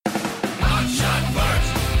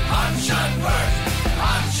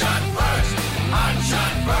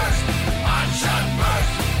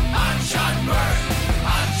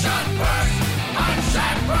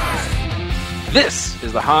This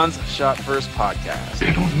is the Hans Shot First podcast.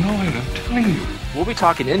 They don't know it, I'm telling you. We'll be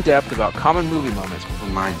talking in depth about common movie moments For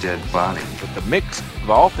my dead body. with the mix of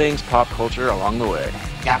all things pop culture along the way.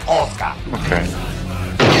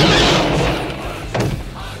 Okay.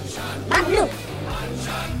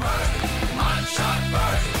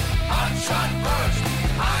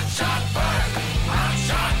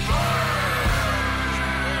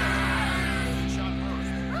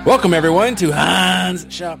 Welcome everyone to Hans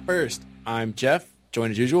Shot First. I'm Jeff,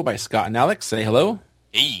 joined as usual by Scott and Alex. Say hello.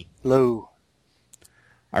 Hey. Hello.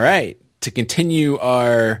 All right. To continue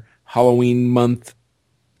our Halloween month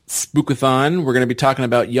spookathon, we're going to be talking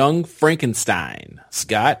about Young Frankenstein.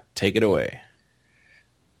 Scott, take it away.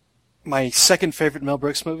 My second favorite Mel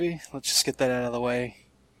Brooks movie. Let's just get that out of the way.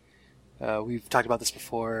 We've talked about this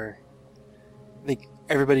before. I think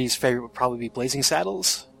everybody's favorite would probably be Blazing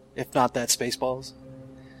Saddles, if not that, Spaceballs.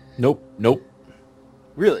 Nope.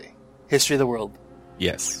 Really? History of the World.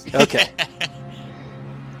 Yes. Okay.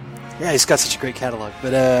 Yeah, he's got such a great catalog,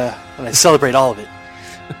 but and I celebrate all of it.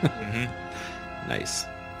 Nice.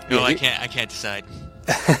 No, Yeah, I can't decide.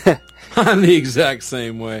 I'm the exact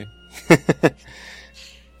same way.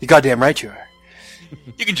 You're goddamn right you are.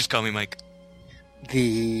 You can just call me Mike.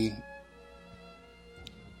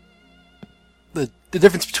 The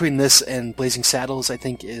difference between this and Blazing Saddles, I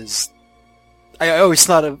think, is I always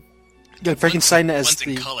thought of Young Frankenstein as One's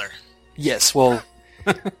the in color. Yes, well,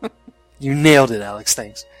 you nailed it, Alex.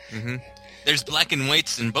 Thanks. Mm-hmm. There's black and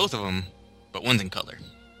whites in both of them, but one's in color.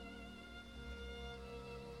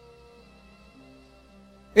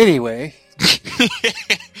 Anyway,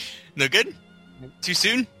 No good? Too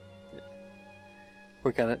soon?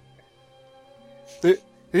 work on it.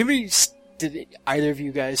 Did either of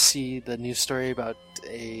you guys see the news story about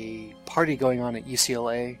a party going on at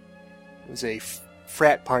UCLA? It was a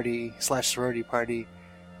frat party / sorority party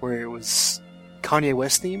where it was Kanye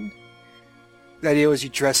West themed. The idea was you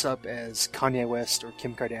dress up as Kanye West or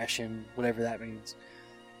Kim Kardashian, whatever that means.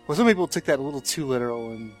 Well, some people took that a little too literal,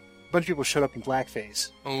 and a bunch of people showed up in blackface.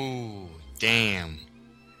 Oh, damn.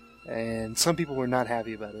 And some people were not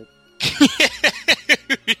happy about it.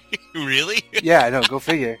 Really? Yeah, I know, go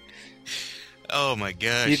figure. Oh my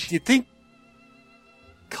gosh. You'd think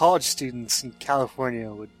college students in California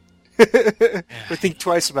would would think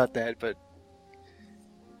twice about that, but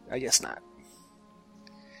I guess not.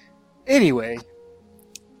 Anyway,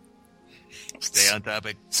 Stay on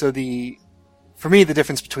topic. so for me, the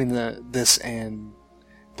difference between this and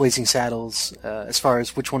Blazing Saddles, as far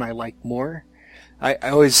as which one I like more, I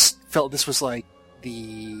always felt this was like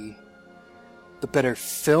the better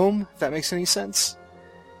film, if that makes any sense.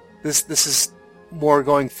 This is more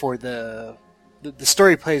going for the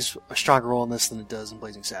story plays a stronger role in this than it does in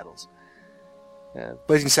Blazing Saddles.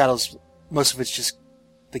 Blazing Saddles, most of it's just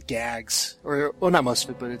the gags, or well, not most of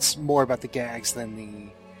it, but it's more about the gags than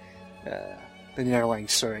the underlying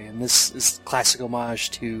story. And this is classic homage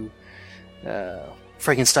to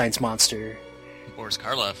Frankenstein's monster. Boris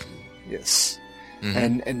Karloff. Yes,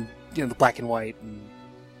 Mhm. and you know, the black and white,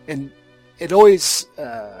 and it always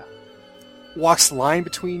walks the line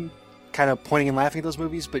between kind of pointing and laughing at those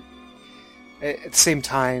movies, but at the same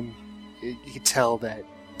time, you could tell that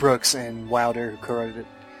Brooks and Wilder, who co-wrote it,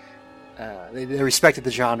 they respected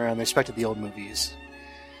the genre and they respected the old movies.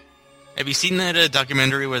 Have you seen that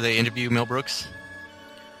documentary where they interview Mel Brooks?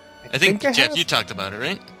 I think Jeff, have. you talked about it,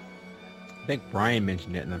 right? I think Brian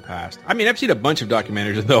mentioned it in the past. I mean, I've seen a bunch of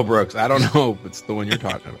documentaries with Mel Brooks. I don't know if it's the one you're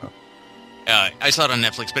talking about. I saw it on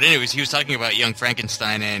Netflix, but anyways, he was talking about Young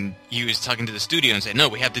Frankenstein, and he was talking to the studio and saying, "No,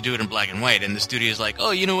 we have to do it in black and white." And the studio's like,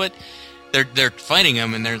 "Oh, you know what? They're fighting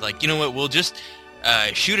him, and they're like, you know what? We'll just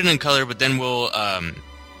shoot it in color, but then we'll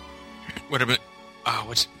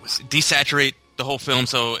desaturate the whole film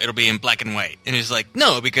so it'll be in black and white." And he's like,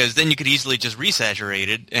 "No, because then you could easily just resaturate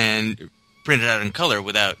it and print it out in color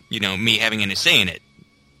without me having any say in it."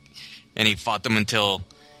 And he fought them until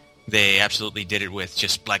they absolutely did it with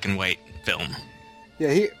just black and white film.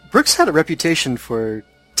 Yeah, Brooks had a reputation for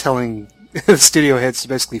telling the studio heads to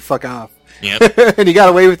basically fuck off. Yep. And he got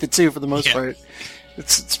away with it too, for the most Yeah. part.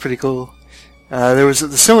 It's pretty cool. There was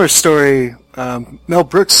a similar story. Mel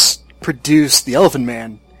Brooks produced The Elephant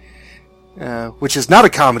Man, which is not a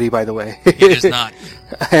comedy, by the way. It is not.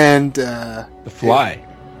 And The Fly.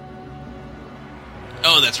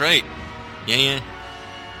 Oh, that's right. Yeah.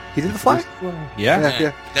 he did The Fly? Yeah.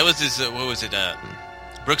 Yeah. That was his, what was it,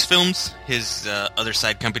 Brooks Films, his other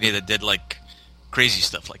side company that did, like, crazy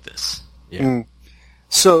stuff like this. Yeah. Mm.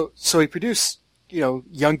 So he produced,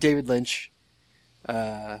 young David Lynch,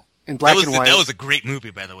 in black and white. That was a great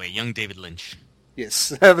movie, by the way, Young David Lynch. Yes,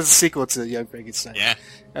 that was a sequel to Young Frankenstein. Yeah.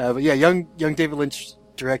 But yeah, young David Lynch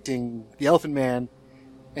directing The Elephant Man,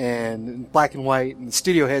 and in black and white, and the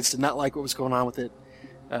studio heads did not like what was going on with it.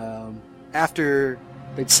 After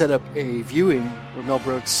they'd set up a viewing where Mel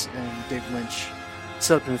Brooks and David Lynch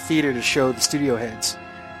set up in a theater to show the studio heads,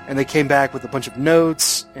 and they came back with a bunch of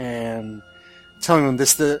notes and telling them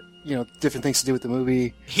different things to do with the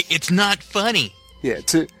movie. It's not funny. Yeah,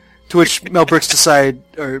 to which Mel Brooks decided,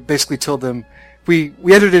 or basically told them, we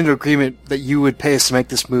entered into agreement that you would pay us to make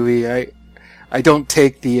this movie. I don't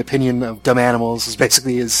take the opinion of dumb animals, is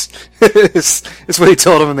basically is what he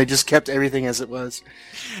told them, and they just kept everything as it was.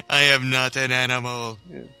 I am not an animal.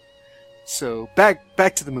 Yeah. So,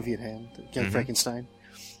 back to the movie at hand, Young Frankenstein.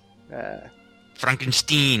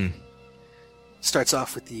 Frankenstein. Starts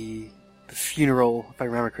off with the funeral, if I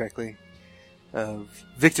remember correctly, of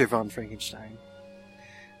Victor von Frankenstein.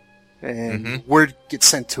 And word gets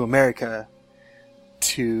sent to America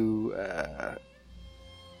to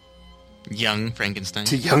Young Frankenstein.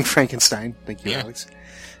 To Young Frankenstein. Thank you, Yeah. Alex.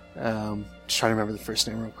 Just trying to remember the first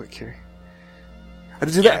name real quick here. I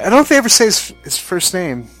don't know if they ever say his first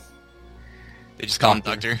name. They just call him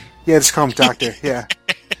Doctor. Yeah, just call him Doctor. Yeah.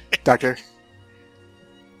 Doctor.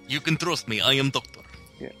 You can trust me, I am Doctor.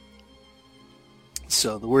 Yeah.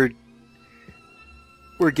 So the word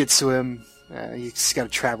gets to him. He's got to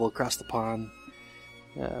travel across the pond.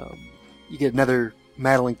 You get another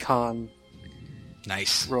Madeline Kahn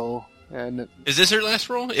Nice. role. And Is this her last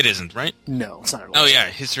role? It isn't, right? no, it's not her. Oh last yeah,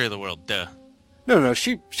 History of the World. Duh. No,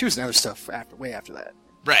 she was in other stuff way after that.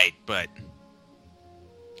 Right, but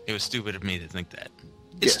it was stupid of me to think that.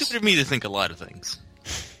 It's Yes. stupid of me to think a lot of things.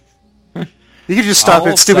 You could just stop I'll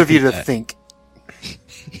at stupid of you second to that. think,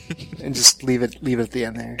 and just leave it at the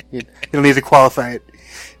end there. You don't need to qualify it.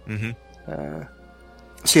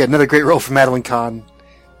 So yeah, another great role for Madeline Kahn.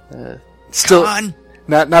 Still Kahn!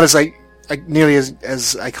 not as nearly as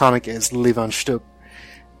iconic as Lily von Stupp,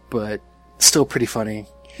 but still pretty funny.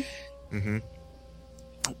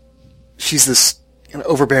 She's this kind of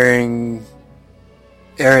overbearing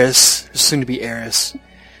heiress, soon to be heiress,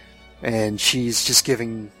 and she's just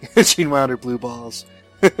giving Gene Wilder blue balls.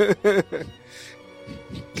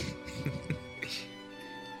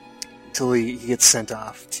 Till he gets sent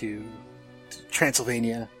off to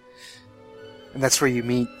Transylvania, and that's where you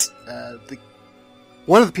meet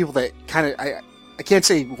one of the people that kind of I can't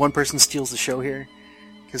say one person steals the show here,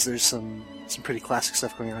 because there's some pretty classic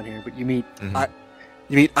stuff going on here. But you meet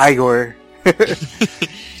Igor.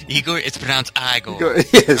 Igor, it's pronounced Igor.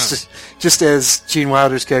 Yes, just as Gene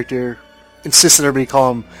Wilder's character insists that everybody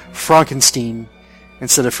call him Frankenstein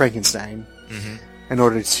instead of Frankenstein, in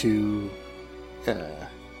order to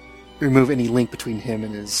remove any link between him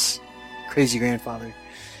and his crazy grandfather.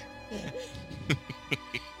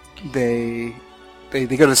 They go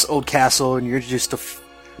to this old castle, and you're introduced to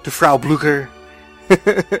Frau Blucher.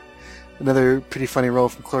 Another pretty funny role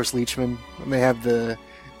from Cloris Leachman. And they have the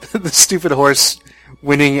stupid horse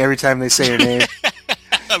winning every time they say her name.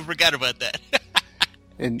 I forgot about that.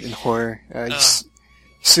 in horror. You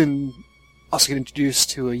soon also get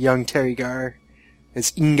introduced to a young Terry Garr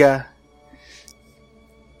as Inga.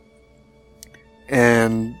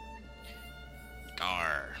 And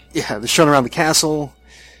Gar. yeah, they're shown around the castle.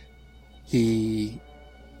 Movie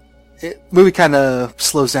kind of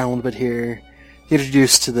slows down a little bit here. You're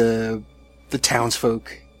introduced to the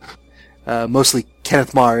townsfolk, mostly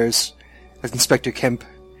Kenneth Mars as Inspector Kemp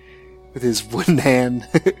with his wooden hand.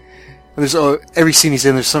 And there's every scene he's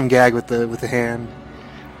in, there's some gag with the hand.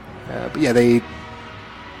 But yeah, the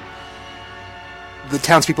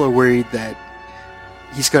townspeople are worried that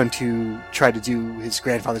he's going to try to do his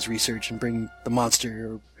grandfather's research and bring a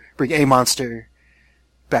monster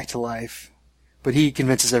back to life. But he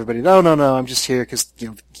convinces everybody, no, I'm just here because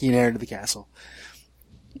he inherited the castle.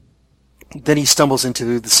 Then he stumbles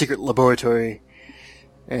into the secret laboratory,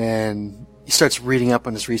 and he starts reading up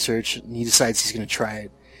on his research, and he decides he's going to try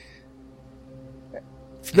it.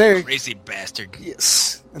 From there, Crazy bastard.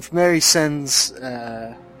 yes, and from there he sends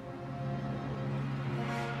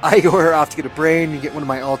Igor off to get a brain. You get one of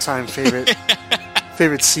my all-time favorite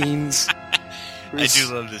scenes. I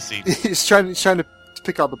do love this scene. He's trying to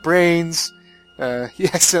pick all the brains. He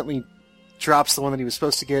accidentally drops the one that he was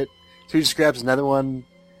supposed to get, so he just grabs another one.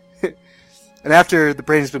 And after the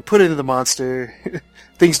brain has been put into the monster,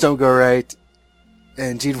 things don't go right.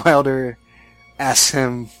 And Gene Wilder asks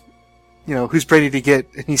him, whose brain did he get?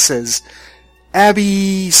 And he says,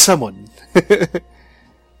 Abby someone.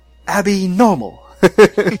 Abby normal.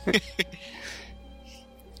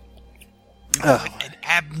 An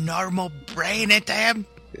abnormal brain at him.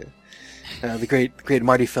 The great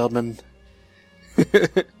Marty Feldman.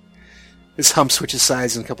 His hump switches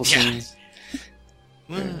sides in a couple scenes.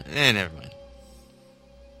 Well, never mind.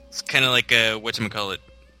 It's kind of like whatchamacallit,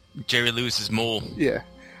 Jerry Lewis's mole. Yeah.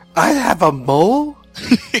 I have a mole?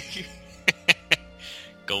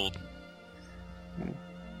 Gold.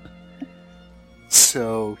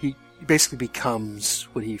 So he basically becomes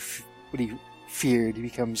what he feared. He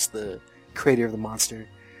becomes the creator of the monster.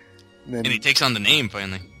 And then, And he takes on the name,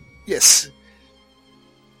 finally. yes.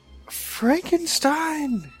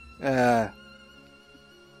 Frankenstein!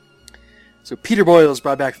 So Peter Boyle is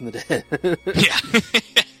brought back from the dead. Yeah.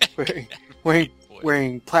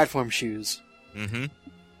 wearing platform shoes. Mm-hmm.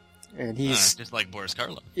 And he's just like Boris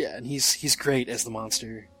Karloff. yeah, and he's great as the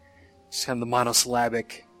monster. Just kind of the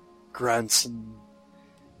monosyllabic grunts and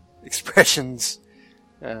expressions.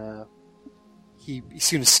 He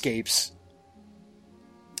soon escapes.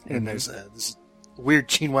 And there's this weird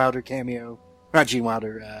Gene Wilder cameo. Not Gene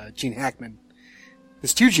Wilder, Gene Hackman.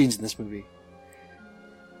 There's two Genes in this movie.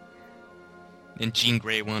 And Jean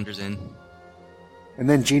Grey wanders in. And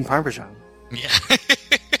then Gene Parmesan. Yeah.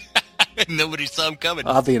 Nobody saw him coming.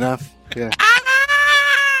 Oddly enough. Yeah.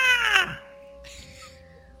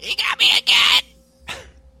 He got me again!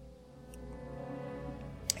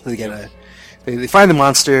 They find the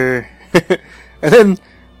monster. And then,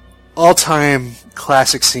 all-time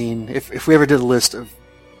classic scene. If we ever did a list of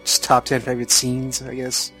just top 10 favorite scenes, I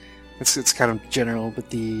guess. It's kind of general, but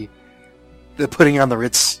the putting on the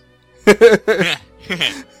Ritz. Yeah.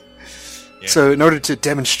 So in order to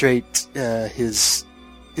demonstrate his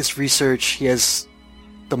research, he has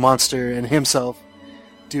the monster and himself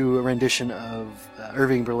do a rendition of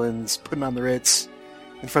Irving Berlin's Putting on the Ritz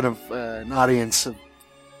in front of an audience of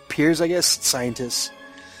peers, I guess, scientists.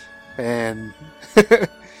 And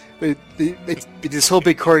they do this whole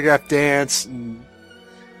big choreographed dance, and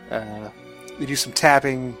they do some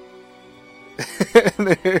tapping.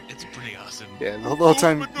 It's pretty awesome. Yeah, the whole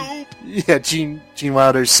time. Yeah, Gene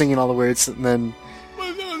Wilder's singing all the words, and then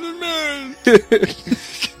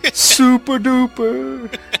super duper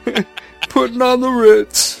putting on the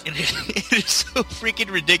Ritz. And it is so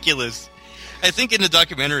freaking ridiculous. I think in the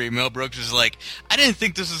documentary, Mel Brooks was like, I didn't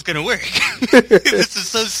think this was going to work. This is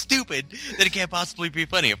so stupid that it can't possibly be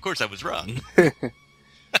funny. Of course I was wrong.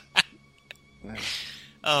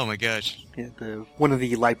 Oh my gosh. Yeah, one of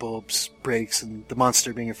the light bulbs breaks, and the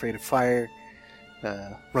monster, being afraid of fire,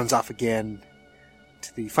 runs off again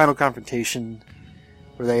to the final confrontation,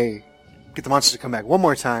 where they get the monster to come back one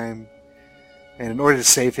more time, and in order to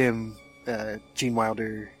save him, Gene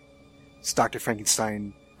Wilder's Dr.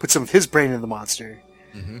 Frankenstein puts some of his brain in the monster,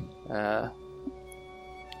 and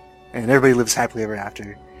everybody lives happily ever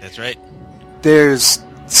after. That's right. There's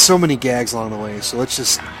so many gags along the way, so let's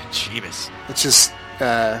just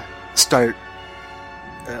start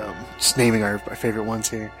just naming our favorite ones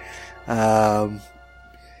here.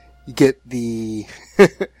 You get the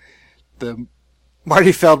the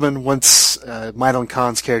Marty Feldman once Madeline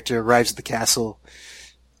Kahn's character arrives at the castle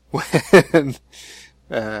when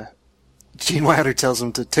Gene Wilder tells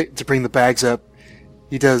him to bring the bags up.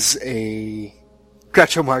 He does a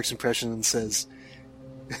Groucho Marx impression and says,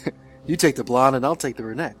 "You take the blonde and I'll take the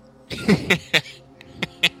brunette."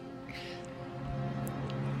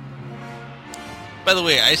 By the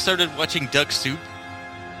way, I started watching Duck Soup.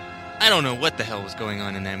 I don't know what the hell was going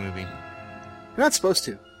on in that movie. You're not supposed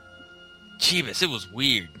to. Jeebus, it was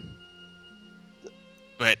weird.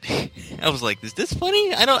 But I was like, is this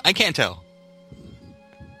funny? I can't tell.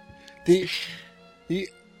 Yeah,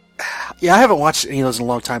 I haven't watched any of those in a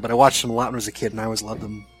long time, but I watched them a lot when I was a kid, and I always loved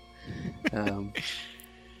them.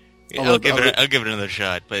 I'll give it another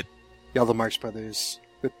shot, but all the Marx Brothers.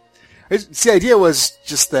 But, see, the idea was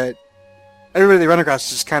just that everybody they run across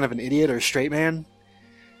is just kind of an idiot or a straight man.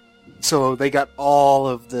 So they got all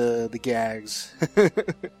of the gags.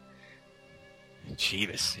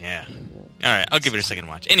 Jeebus, yeah. All right, I'll give it a second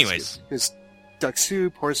watch. Anyways. There's Duck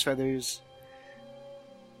Soup, Horse Feathers.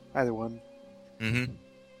 Either one. Mm-hmm.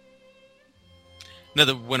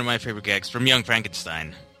 Another one of my favorite gags from Young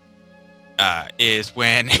Frankenstein is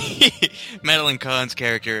when Madeline Kahn's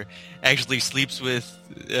character actually sleeps with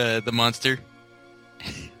the monster.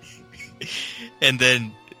 And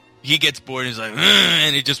then he gets bored and he's like,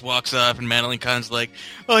 and he just walks off, and Madeline Kahn's like,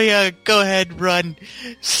 oh yeah, go ahead, run.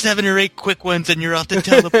 7 or 8 quick ones and you're off to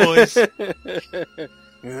tell the boys.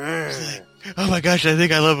 Like, oh my gosh, I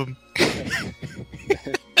think I love him.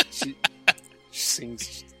 she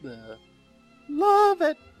sings the love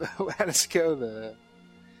at how does it go? The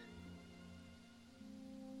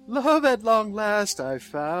love at long last I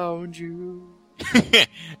found you.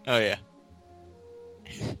 Oh yeah.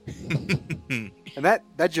 And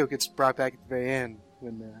that joke gets brought back at the very end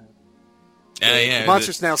when Yeah, the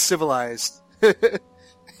monster's now civilized.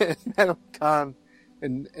 And Madeline Kahn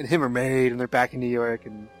and him are married, and they're back in New York,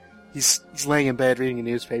 and he's laying in bed reading a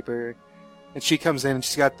newspaper, and she comes in and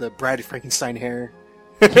she's got the Bride of Frankenstein hair.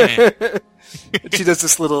 And she does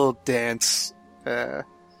this little dance, and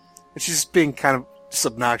she's just being kind of just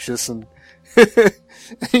obnoxious, and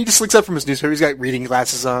he just looks up from his newspaper. He's got reading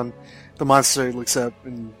glasses on. The monster looks up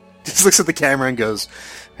and just looks at the camera and goes,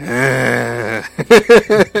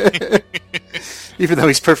 even though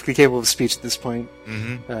he's perfectly capable of speech at this point.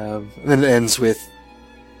 Mm-hmm. And then it ends with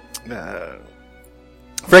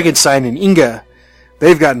Frankenstein and Inga.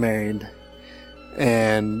 They've gotten married,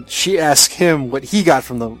 and she asks him what he got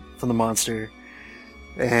from the monster.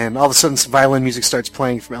 And all of a sudden, some violin music starts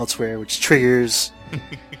playing from elsewhere, which triggers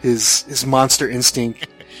his monster instinct.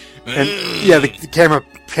 And yeah, the camera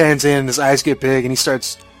pans in, his eyes get big, and he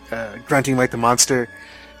starts grunting like the monster.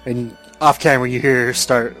 And off camera, you hear her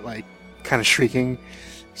start like kind of shrieking.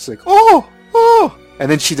 She's like, "Oh, oh!"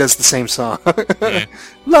 And then she does the same song. Yeah.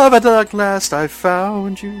 Love at last, I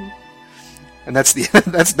found you. And that's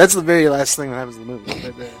the very last thing that happens in the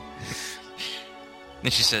movie. But,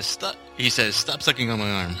 Then she says, "Stop." He says, "Stop sucking on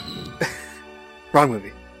my arm." wrong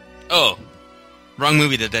movie. Oh, wrong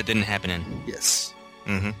movie that didn't happen in. Yes.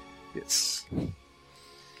 Mm-hmm. Yes.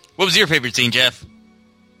 What was your favorite scene, Jeff?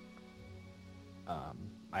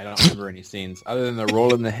 I don't remember any scenes other than the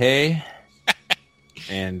roll in the hay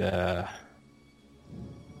and that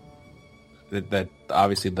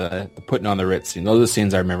obviously the putting on the Ritz scene. Those are the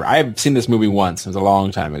scenes I remember. I've seen this movie once. It was a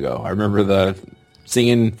long time ago. I remember the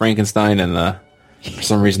singing Frankenstein and for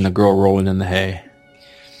some reason the girl rolling in the hay.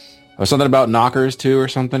 Or something about knockers too, or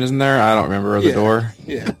something, isn't there? I don't remember. Or the door.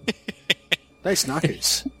 Yeah. Nice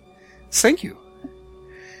knockers. Thank you.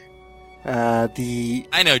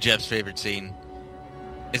 I know Jeff's favorite scene.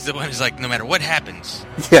 It's the one who's like, no matter what happens,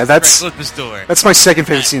 close this door. That's my second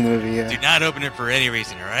favorite scene in the movie. Yeah. Do not open it for any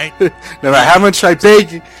reason, all right? No matter how much I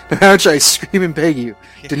beg you, no matter how much I scream and beg you,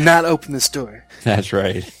 do not open this door. That's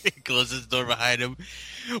right. He closes the door behind him.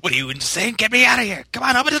 What are you insane? Get me out of here! Come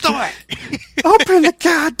on, open the door! Open the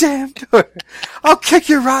goddamn door! I'll kick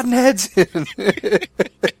your rotten heads in.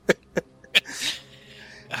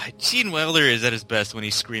 Gene Wilder is at his best when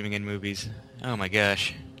he's screaming in movies. Oh my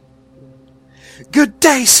gosh. Good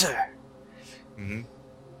day, sir. Mm-hmm.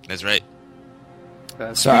 That's right.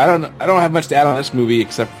 So I don't have much to add on this movie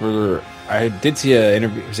except for I did see an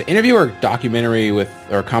interview or documentary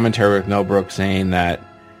or commentary with Mel Brooks saying that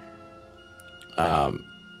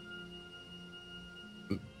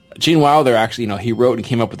Gene Wilder actually, he wrote and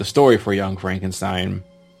came up with the story for Young Frankenstein,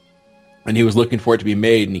 and he was looking for it to be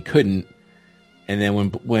made and he couldn't. And then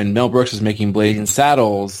when Mel Brooks was making Blazing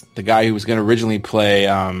Saddles, the guy who was going to originally play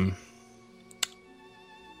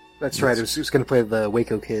that's right. It was going to play the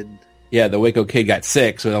Waco Kid. Yeah, the Waco Kid got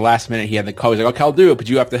sick, so at the last minute he had the call. He's like, "Okay, I'll do it, but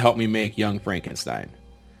you have to help me make Young Frankenstein."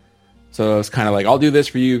 So it was kind of like, "I'll do this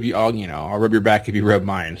for you. If I'll rub your back if you rub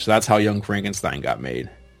mine." So that's how Young Frankenstein got made.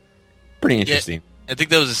 Pretty interesting. Yeah, I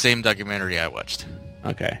think that was the same documentary I watched.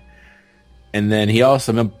 Okay. And then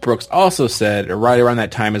Mel Brooks also said, right around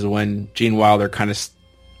that time is when Gene Wilder kind of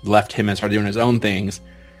left him and started doing his own things.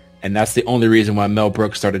 And that's the only reason why Mel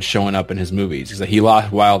Brooks started showing up in his movies. He's like, he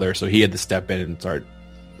lost Wilder, so he had to step in and start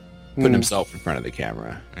putting himself in front of the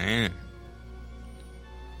camera.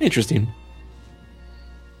 Interesting.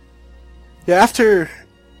 Yeah, I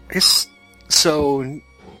guess, so,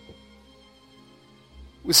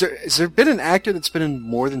 has there been an actor that's been in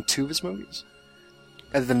more than 2 of his movies?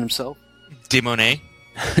 Other than himself? DeMonet?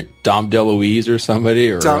 Dom DeLuise or somebody?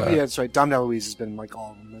 Yeah, that's right. Dom DeLuise has been in like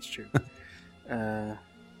all of them, that's true.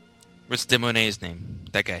 What's DeMonet's name?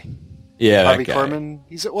 That guy. Yeah, Harvey that guy. Korman.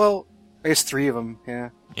 I guess 3 of them, yeah.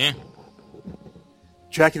 Yeah.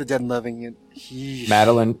 Dracula Dead and Loving It.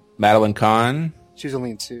 Madeline Kahn. She was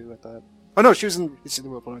only in 2, I thought. Oh no, she was in It's in the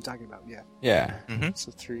World, what I'm talking about, yeah. Yeah. Mm-hmm.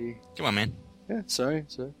 So 3. Come on, man. Yeah, sorry.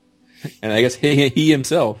 And I guess he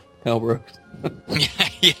himself, Mel Brooks.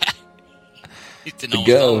 Yeah. He's to know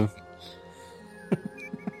go.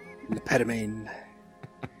 Lepetamine.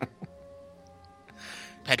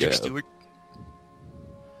 Patrick Go. Stewart.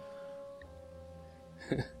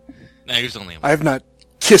 No, he was only. I have not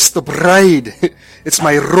kissed the bride. It's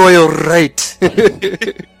my royal right.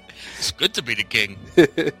 It's good to be the king.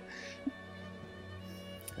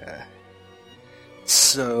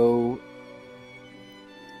 So,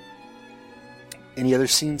 any other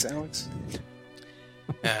scenes, Alex?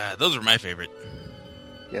 Those were my favorite.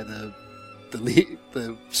 Yeah,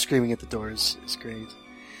 the screaming at the doors is great.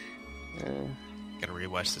 Gotta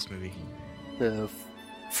rewatch this movie. The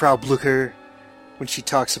Frau Blucher when she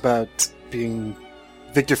talks about being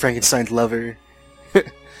Victor Frankenstein's lover.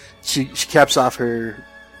 she caps off her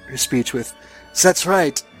speech with, "That's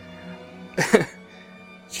right.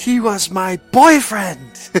 He was my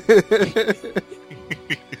boyfriend."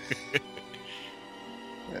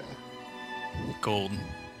 Gold.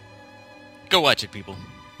 Go watch it, people.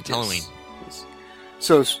 It's Halloween. Yes.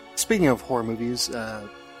 So, speaking of horror movies,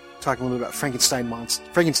 talking a little bit about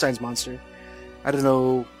Frankenstein's monster. I don't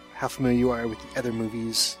know how familiar you are with the other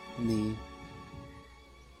movies in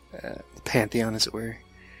the pantheon, as it were.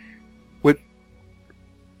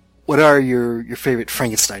 What are your favorite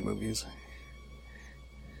Frankenstein movies?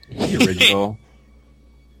 The original.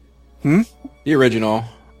 Hmm? The original.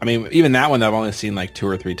 I mean, even that one I've only seen like 2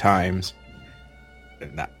 or 3 times.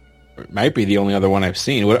 And that might be the only other one I've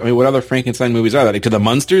seen. What other Frankenstein movies are there? Like, do the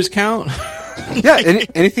Munsters count? Yeah,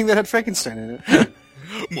 anything that had Frankenstein in it.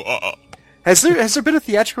 Has there been a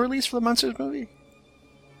theatrical release for the Munsters movie?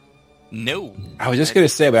 No. I was just going to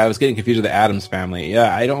say, but I was getting confused with the Addams Family.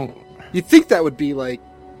 Yeah, I don't... You'd think that would be like...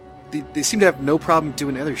 They seem to have no problem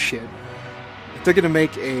doing other shit. If they're going to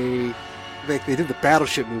make a... Like they did the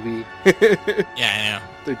Battleship movie. Yeah, I know.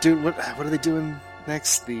 They're doing... What are they doing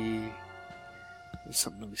next? There's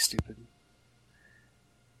something really stupid.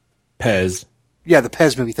 Pez. Yeah, the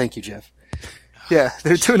Pez movie. Thank you, Jeff. Yeah,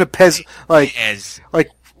 they're doing a Pez... Like,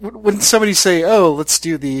 wouldn't somebody say, "Oh, let's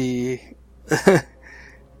do the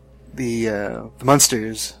the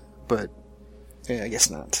Munsters," but yeah, I guess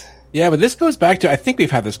not. Yeah, but this goes back to, I think we've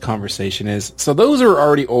had this conversation, so those are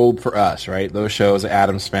already old for us, right? Those shows,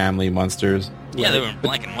 Addams Family, Munsters. Yeah, they were in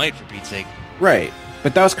black and white, for Pete's sake. Right.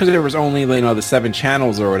 But that was because there was only, the 7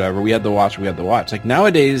 channels or whatever. We had to watch. Like,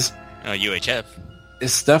 nowadays... UHF.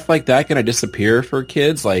 Is stuff like that going to disappear for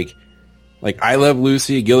kids? Like I Love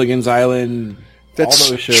Lucy, Gilligan's Island, That's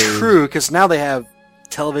all those shows. True, because now they have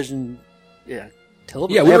television. Yeah,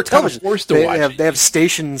 television. Yeah, we were kind of forced to watch it. They have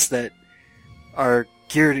stations that are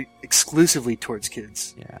geared exclusively towards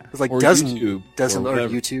kids. Yeah, it's like or doesn't YouTube or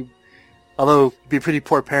YouTube. Although, you'd be a pretty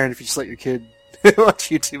poor parent if you just let your kid watch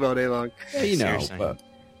YouTube all day long. Yeah, but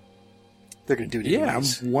they're going to do it Yeah,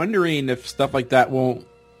 anyways. I'm wondering if stuff like that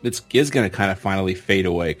is going to kind of finally fade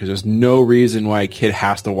away, because there's no reason why a kid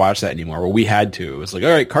has to watch that anymore. Well, we had to. It was like, all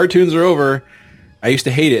right, cartoons are over. I used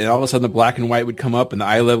to hate it, and all of a sudden the black and white would come up, and the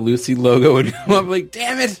I Love Lucy logo would come up. Like,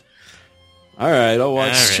 damn it! All right, I'll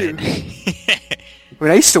watch. All right. I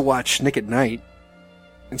mean, I used to watch Nick at Night,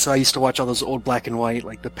 and so I used to watch all those old black and white,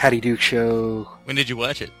 like the Patty Duke Show. When did you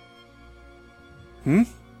watch it? Hmm?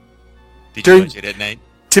 Did you watch it at night?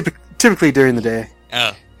 Typically during the day.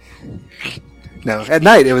 Oh. No, at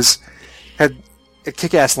night it had a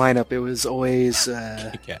kick-ass lineup. It was always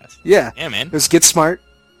Kick-ass. Yeah, man. It was Get Smart.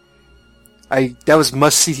 That was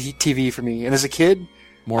must-see TV for me. And as a kid,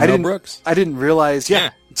 Mel Brooks. I didn't realize. Yeah,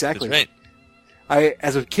 exactly. That's right.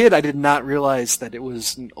 As a kid, I did not realize that it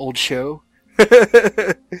was an old show.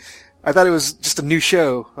 I thought it was just a new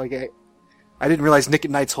show. Like I didn't realize Nick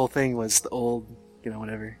at Night's whole thing was the old,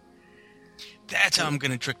 whatever. That's how I'm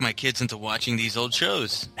going to trick my kids into watching these old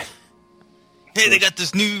shows. Hey, they got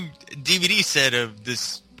this new DVD set of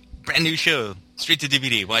this brand new show. Straight to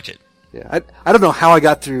DVD. Watch it. Yeah, I don't know how I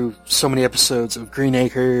got through so many episodes of Green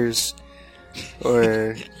Acres,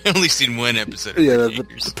 or I've only seen one episode of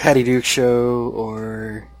the Patty Duke Show,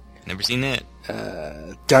 or never seen that.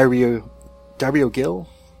 Darby O'Gill,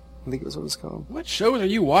 I think it was what it was called. What shows are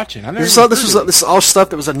you watching? This is all stuff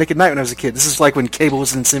that was on Nick at Night when I was a kid. This is like when cable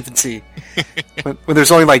was in its infancy. when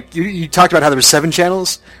there's only like you talked about how there were 7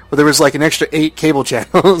 channels, well there was like an extra 8 cable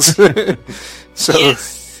channels. So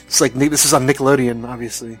it's like this is on Nickelodeon,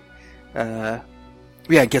 obviously.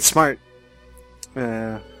 Yeah, Get Smart.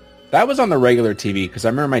 That was on the regular TV, because I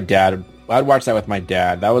remember I'd watch that with my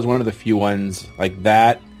dad. That was one of the few ones like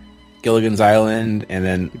that, Gilligan's Island, and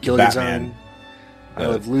then Gilligan's Batman. Island. I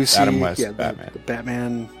Love Lucy. Adam West, yeah, Batman. The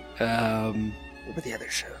Batman. What were the other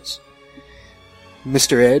shows?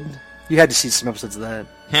 Mr. Ed. You had to see some episodes of that.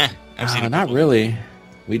 I've seen it. Not really.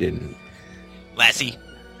 We didn't. Lassie.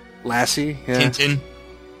 Lassie. Yeah. Tintin.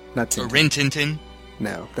 Not Tintin. Or Rin Tintin.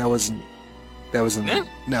 No, that wasn't. No, that was.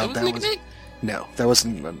 No, that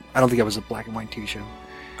wasn't. I don't think that was a black and white TV show.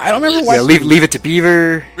 I don't remember Yeah, Leave It to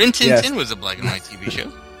Beaver. Rin Tin Yes. Tin was a black and white TV show.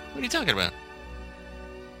 What are you talking about?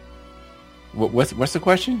 What's the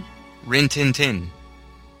question? Rin Tin Tin.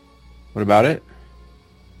 What about it?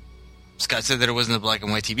 Scott said that it wasn't a black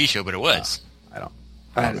and white TV show, but it was. I don't.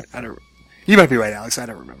 I don't. You might be right, Alex. I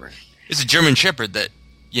don't remember. It's a German Shepherd that,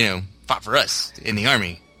 fought for us in the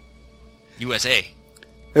Army. USA.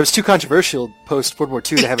 It was too controversial post World War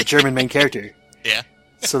II to have a German main character. Yeah.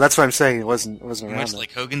 So that's what I'm saying. It wasn't around. Much then.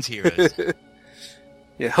 like Hogan's Heroes.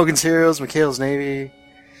 Yeah, Hogan's Heroes, McHale's Navy.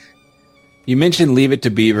 You mentioned Leave It to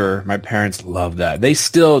Beaver. My parents love that. They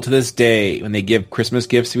still, to this day, when they give Christmas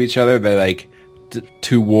gifts to each other, they're like,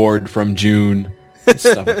 to Ward from June. And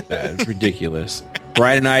stuff like that. It's ridiculous.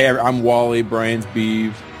 Brian and I'm Wally, Brian's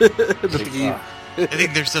Beav. The Beaver. I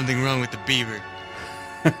think there's something wrong with the beaver.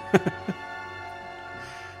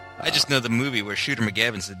 I just know the movie where Shooter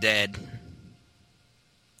McGavin's the dad.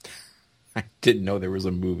 I didn't know there was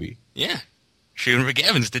a movie. Yeah. Shooter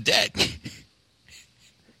McGavin's the dad.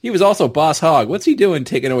 He was also Boss Hogg. What's he doing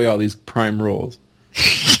taking away all these prime roles?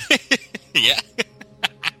 Yeah.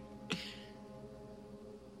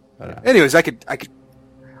 Anyways,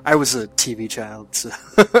 I was a TV child, so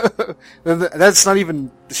that's not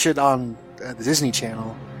even the shit on the Disney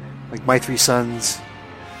Channel, like My Three Sons,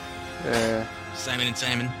 Simon and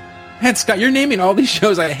Simon. Man, Scott, you're naming all these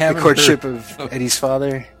shows I The haven't Courtship heard. of Eddie's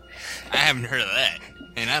Father. I haven't heard of that,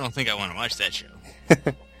 and I don't think I want to watch that show.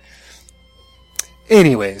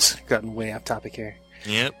 Anyways, gotten way off topic here.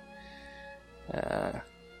 Yep.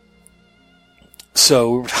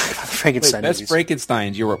 So we were talking about the Frankenstein That's movies.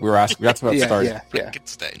 Frankenstein's. We were asking. That's what it started. Yeah.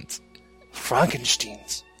 Frankenstein's.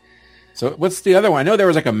 Frankensteins. So what's the other one? I know there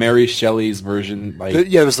was like a Mary Shelley's version. Like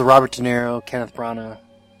Yeah, it was the Robert De Niro, Kenneth Branagh.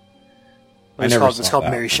 I never It's saw called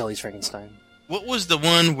that. Mary Shelley's Frankenstein. What was the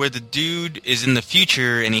one where the dude is in the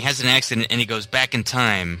future and he has an accident and he goes back in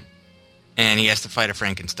time and he has to fight a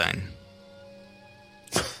Frankenstein?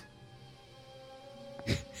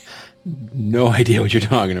 no idea what you're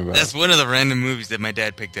talking about. That's one of the random movies that my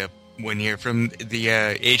dad picked up one year from the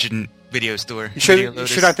Asian video store. You sure Video you're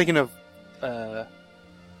Lotus. not thinking of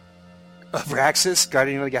Raxus,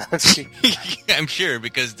 Guardian of the Galaxy? I'm sure,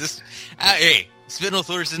 because this... hey, Sven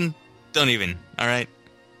Thorson, don't even, alright?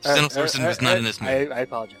 Sven Thorson was not in this movie. I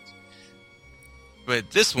apologize. But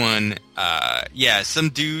this one, yeah, some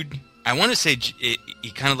dude... I want to say he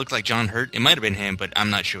kind of looked like John Hurt. It might have been him, but I'm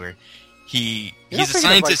not sure. He's a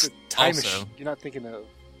scientist also. You're not thinking of,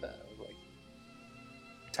 like,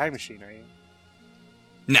 Time Machine, are you?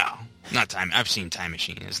 No, not Time. I've seen Time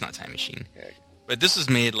Machine. It's not Time Machine. Yeah. But this was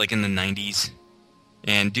made like in the 90s.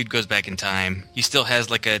 And dude goes back in time. He still has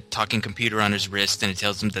like a talking computer on his wrist, and it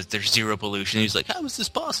tells him that there's zero pollution. He's like, how is this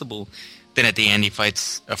possible? Then at the end, he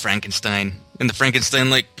fights a Frankenstein. And the Frankenstein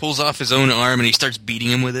like pulls off his own arm, and he starts beating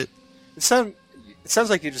him with it. It sounds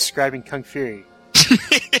like you're describing Kung Fury.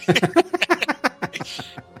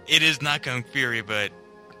 It is not Kung Fury, but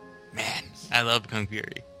man, I love Kung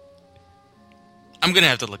Fury. I'm gonna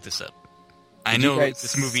have to look this up. I Did you know guys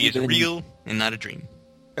this movie see is the- real and not a dream.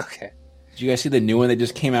 Okay. Did you guys see the new one that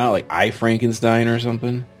just came out, like I Frankenstein or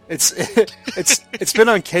something? It's been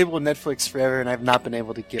on cable and Netflix forever, and I've not been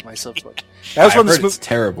able to get myself to it. That was I've one of those heard it's movies.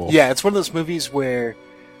 terrible. Yeah, it's one of those movies where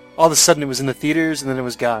all of a sudden it was in the theaters and then it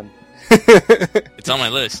was gone. It's on my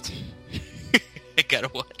list. I gotta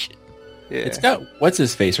watch it. Yeah. It's got what's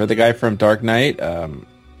his face, right? The guy from Dark Knight.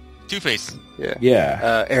 Two-Face. Yeah.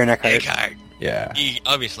 Yeah, Aaron Eckhart. Eckhart. yeah.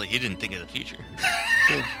 Obviously, he didn't think of the future.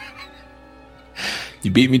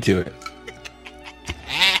 You beat me to it.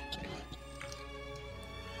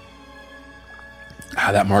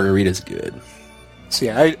 Ah, that margarita's good. So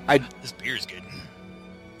yeah, I This beer's good.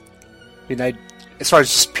 mean, as far as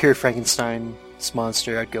just pure Frankenstein's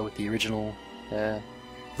monster, I'd go with the original. The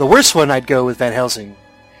worst one, I'd go with Van Helsing.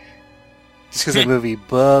 Just because that movie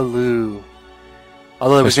blew.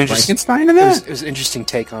 Although it was interesting. Frankenstein in It that? was an interesting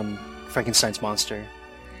take on Frankenstein's monster.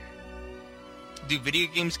 Do video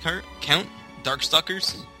games count?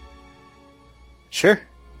 Darkstalkers? Sure.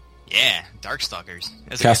 Yeah, Darkstalkers.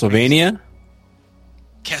 That's a good Castlevania?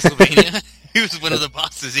 Castlevania? He was one of the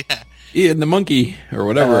bosses, yeah. Yeah, and the monkey or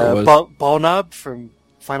whatever it was. Ball Knob from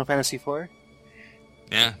Final Fantasy IV.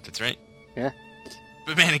 Yeah, that's right. Yeah.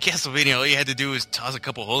 But man, in Castlevania, all you had to do was toss a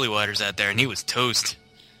couple holy waters out there, and he was toast.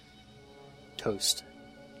 Toast.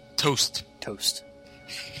 Toast.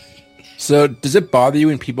 So, does it bother you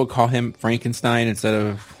when people call him Frankenstein instead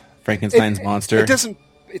of Frankenstein's monster? It doesn't.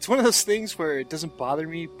 It's one of those things where it doesn't bother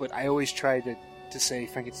me, but I always try to say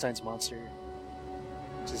Frankenstein's monster.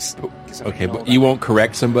 Just 'cause I Okay, know but about you it. won't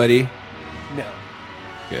correct somebody? No.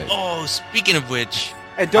 Good. Oh, speaking of which,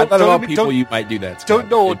 And I don't thought don't, about get me- people don't, you might do that. don't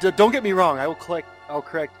Scott. no, It- don't get me wrong. I'll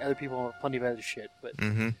correct other people on plenty of other shit, but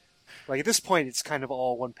like at this point, it's kind of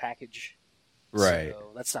all one package. Right.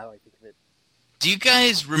 So that's not how I think of it. do you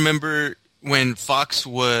guys remember when Fox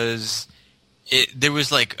was... there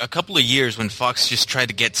was like a couple of years when Fox just tried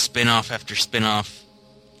to get spin-off after spin-off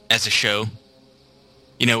as a show.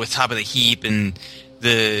 You know, with Top of the Heap and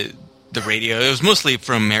the the radio. It was mostly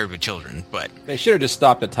from Married with Children, but They should have just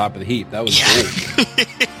stopped at Top of the Heap. That was gold.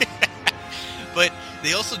 but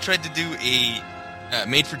they also tried to do a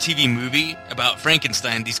made-for-TV movie about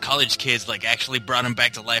Frankenstein. These college kids like actually brought him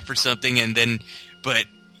back to life or something, and then but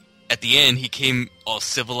at the end he came all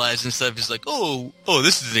civilized and stuff. He's like, oh,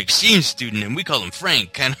 this is an exchange student, and we call him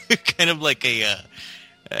Frank, kind of like a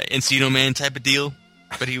Encino Man type of deal,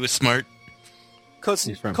 but he was smart,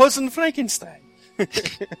 Cousin Frankenstein.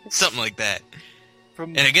 something like that.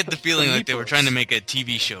 And I get the feeling like they were trying to make a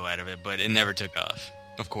TV show out of it, but it never took off.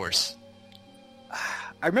 Of course.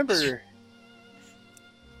 I remember,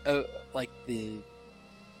 like the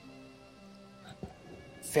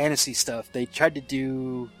fantasy stuff. They tried to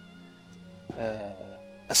do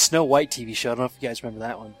a Snow White TV show. I don't know if you guys remember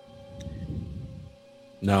that one.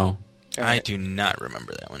 No. I do not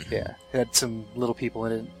remember that one. Yeah, it had some little people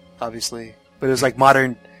in it, obviously, but it was like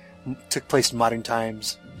modern. Took place in modern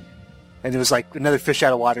times, and it was like another fish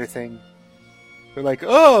out of water thing. We're like,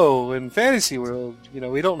 oh, in fantasy world,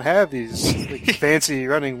 we don't have these like, fancy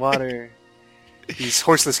running water, these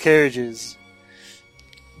horseless carriages.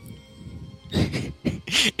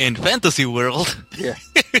 In fantasy world, Yeah,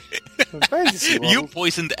 in fantasy world. you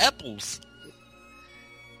poisoned apples.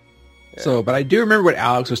 So, but I do remember what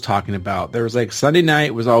Alex was talking about. There was like Sunday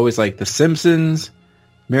night was always like The Simpsons,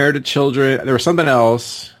 Married to Children. There was something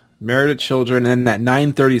else. Married to Children, and then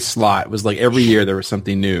that 9:30 slot was like every year there was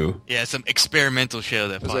something new. Yeah, some experimental show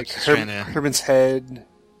that It was Fox like was trying to... Herman's Head.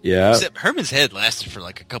 Yeah. Except Herman's Head lasted for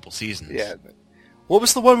like a couple seasons. Yeah. What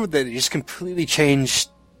was the one that just completely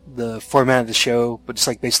changed the format of the show, but just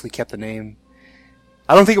like basically kept the name?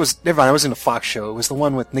 I don't think it was. Never mind. It wasn't a Fox show. It was the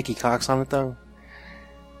one with Nikki Cox on it, though.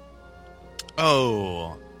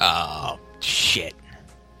 Oh, shit.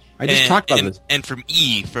 I just talked about this. And from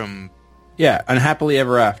E! From... Yeah, Unhappily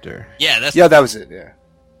Ever After. Yeah, that's... Yeah, that was it. Yeah.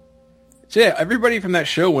 So yeah, everybody from that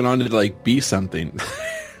show went on to like be something.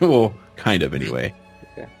 Well, kind of anyway.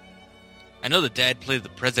 I know the dad played the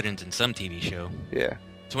president in some TV show. Yeah.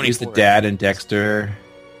 24. He's the dad in Dexter.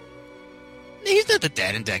 He's not the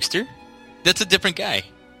dad in Dexter. That's a different guy.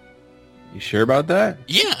 You sure about that?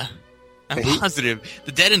 Yeah. I'm positive.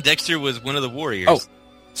 The dad in Dexter was one of the warriors. Oh,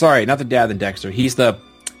 sorry, not the dad in Dexter. He's the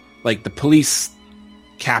police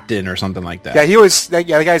captain or something like that. Yeah, the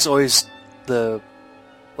guy's always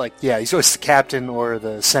he's always the captain or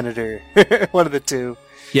the senator, one of the two.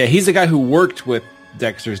 Yeah, he's the guy who worked with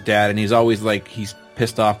Dexter's dad, and he's always like he's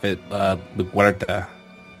pissed off at Luke Huerta.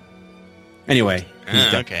 Anyway,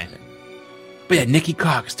 okay. But yeah, Nikki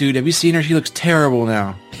Cox, dude, have you seen her? She looks terrible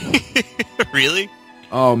now. Really?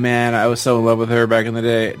 Oh man, I was so in love with her back in the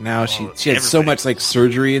day. Now she had so much like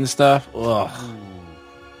surgery and stuff. Ugh,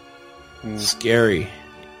 scary.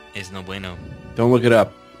 It's no bueno. Don't look it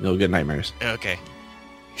up; you'll get nightmares. Okay.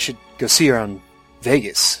 You should go see her on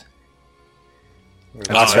Vegas. Or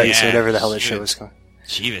Las Vegas, or whatever the hell that show was called.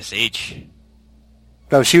 Chivas H.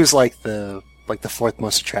 No, she was like the fourth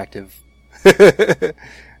most attractive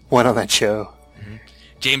one on that show. Mm-hmm.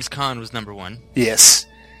 James Caan was number one. Yes.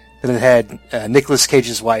 And it had Nicolas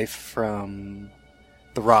Cage's wife from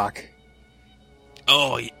The Rock.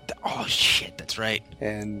 Oh shit, that's right.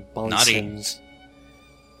 And Molly Naughty. Sims.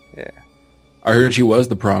 Yeah. I heard she was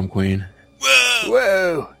the prom queen. Whoa!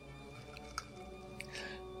 Whoa!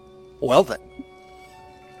 Well then.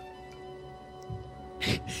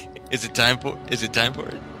 Is it time for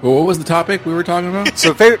it? Well, what was the topic we were talking about?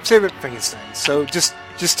 So favorite Frankenstein. So just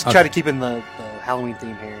to try to keep in the Halloween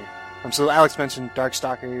theme here. So Alex mentioned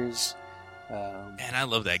Darkstalkers. Man, I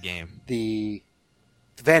love that game. The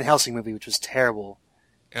Van Helsing movie, which was terrible.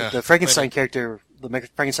 Ugh, The Frankenstein character, the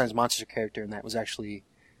Frankenstein's monster character in that was actually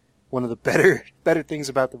one of the better things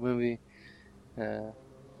about the movie.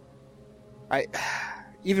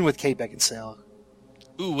 Even with Kate Beckinsale.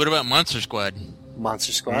 Ooh, what about Monster Squad?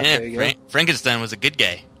 Monster Squad, Yeah, there you go. Frankenstein was a good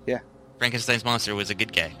guy. Yeah, Frankenstein's monster was a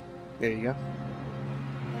good guy. there you go.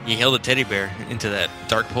 He held a teddy bear into that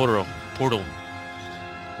dark portal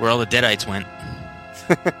where all the Deadites went.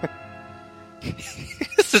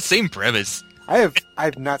 It's the same premise. I've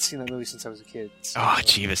not seen that movie since I was a kid. So. Oh,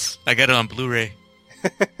 Jeeves. I got it on Blu-ray.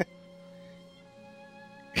 That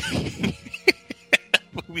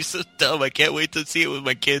movie's so dumb. I can't wait to see it with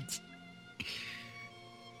my kids.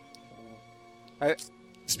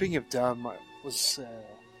 Speaking of dumb, I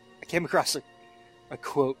came across a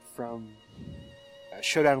quote from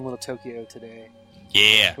Showdown in Little Tokyo today.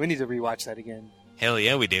 Yeah. We need to rewatch that again. Hell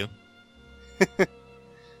yeah, we do.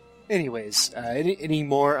 Anyways, any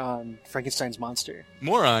more on Frankenstein's monster?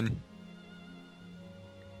 Moron.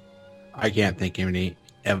 I can't think of any.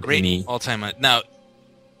 Great all-time. Now,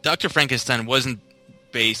 Dr. Frankenstein wasn't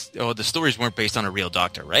based. Oh, the stories weren't based on a real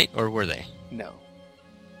doctor, right? Or were they? No.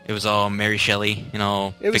 It was all Mary Shelley and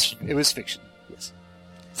all fiction. It was fiction. Yes.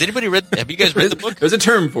 Has anybody read? Have you guys read the book? There's a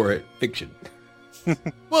term for it. Fiction.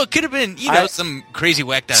 Well, it could have been, some crazy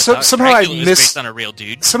whacked out. Somehow I Dracula was based on a real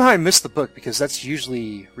dude. Somehow I missed the book because that's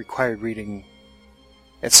usually required reading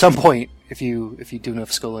at some point if you do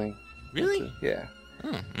enough schooling. Really? Yeah.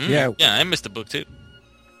 Oh, Yeah. Yeah, I missed the book too.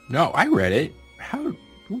 No, I read it. How?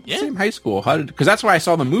 Yeah. Same high school. How did? Because that's why I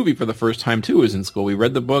saw the movie for the first time too. Was in school. We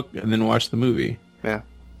read the book and then watched the movie. Yeah.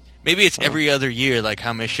 Maybe it's every other year, like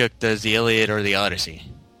how Mishuk does the Iliad or the Odyssey.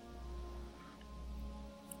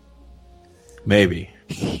 Maybe.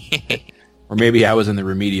 Or maybe I was in the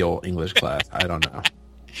remedial English class. I don't know.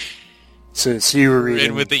 So you were Read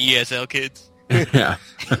reading with the ESL kids. Yeah.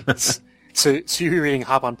 so you were reading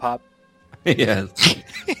Hop on Pop, Yes.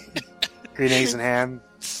 Green Eggs and Ham.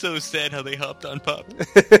 So sad how they hopped on Pop.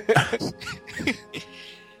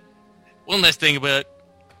 One last thing about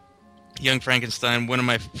Young Frankenstein. One of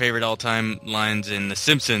my favorite all-time lines in The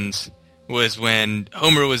Simpsons was when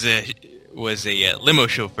Homer was a limo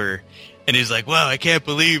chauffeur, and he's like, "Wow, I can't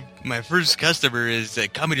believe my first customer is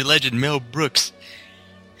comedy legend Mel Brooks.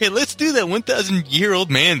 Hey, let's do that 1,000-year-old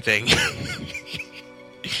man thing."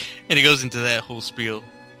 And he goes into that whole spiel.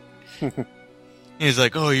 And he's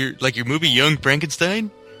like, "Oh, you're like your movie Young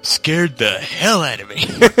Frankenstein? Scared the hell out of me."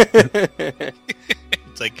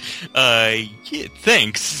 It's like, yeah,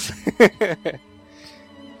 thanks.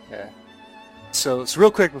 Yeah. So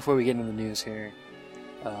real quick before we get into the news here,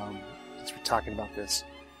 since we're talking about this,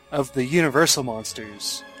 of the Universal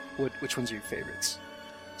monsters, which ones are your favorites?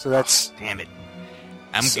 So that's Damn it.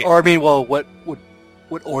 or I mean, well, what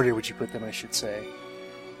order would you put them? I should say.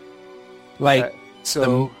 Like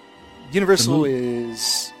Universal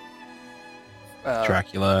is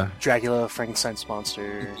Dracula, Frankenstein's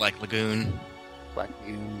monster, Black Lagoon. Black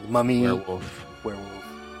Lagoon, the Mummy, Werewolf, Werewolf.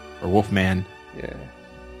 or Wolfman, Yeah.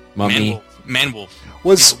 Mummy. Man-wolf.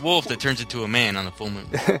 Was He's a wolf that turns into a man on the full moon.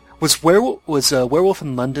 was Werewolf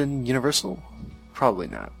in London Universal? Probably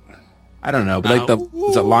not. I don't know, but like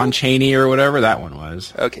is it Lon Chaney or whatever that one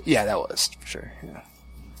was? Okay, yeah, that was for sure. Yeah.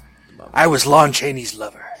 I was Lon Chaney's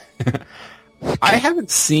lover. I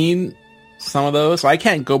haven't seen some of those, so I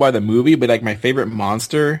can't go by the movie. But like my favorite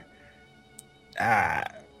monster,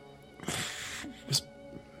 was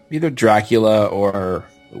either Dracula or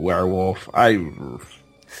werewolf.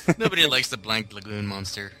 Nobody likes the Black Lagoon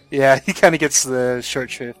monster. Yeah, he kind of gets the short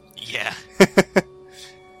shrift. Yeah.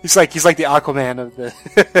 He's like the Aquaman of the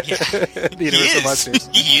Yeah. the Universal monsters.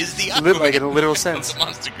 He is the Like in a literal of sense. the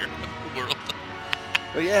monster world.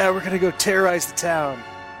 But yeah, we're gonna go terrorize the town,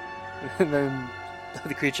 and then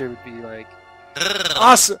the creature would be like,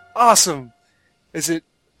 "Awesome! Is it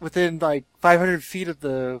within like 500 feet of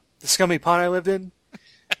the scummy pond I lived in?"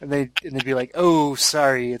 And they'd be like, "Oh,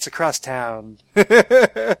 sorry, it's across town.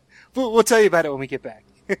 We'll tell you about it when we get back."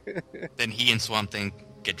 Then he and Swamp Thing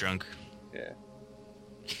get drunk. Yeah.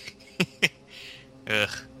 Ugh.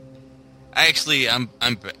 I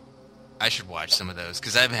should watch some of those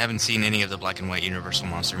because I haven't seen any of the black and white Universal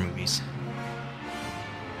monster movies.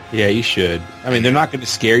 Yeah, you should. I mean, they're not going to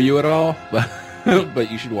scare you at all,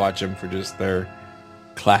 but you should watch them for just their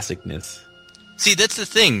classicness. See, that's the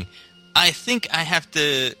thing. I think I have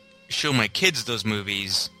to show my kids those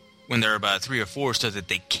movies when they're about 3 or 4 so that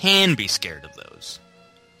they can be scared of those.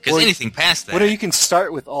 Because Or- anything past that... Well, you can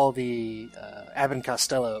start with all the Abbott and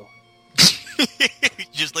Costello.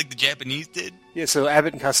 Just like the Japanese did? Yeah, so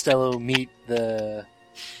Abbott and Costello meet the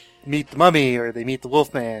mummy, or they meet the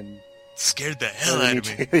Wolfman. Scared the Or hell they out of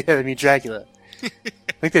me. meet, yeah, they meet Dracula. I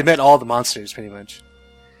think they met all the monsters, pretty much.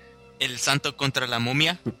 El Santo contra la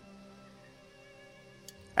Momia?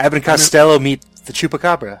 Abbott and Costello meet the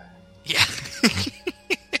Chupacabra. Yeah.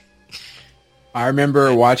 I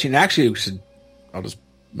remember watching. Actually, I'll just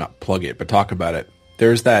not plug it, but talk about it.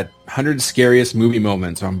 There's that 100 Scariest Movie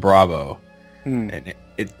Moments on Bravo, and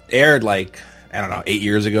it aired like I don't know 8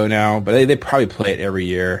 years ago now, but they probably play it every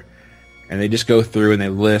year. And they just go through and they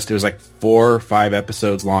list. It was like 4 or 5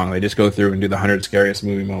 episodes long. They just go through and do the 100 Scariest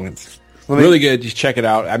Movie Moments. Really good. Just check it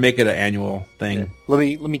out. I make it an annual thing. Yeah. Let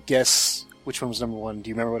me guess which one was number 1. Do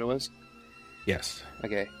you remember what it was? Yes.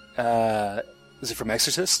 Okay. Is it from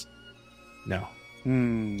Exorcist? No.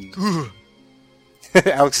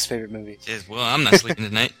 Alex's favorite movie. Says, well, I'm not sleeping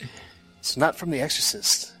tonight. It's not from The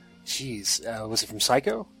Exorcist. Jeez. Was it from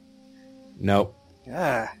Psycho? Nope.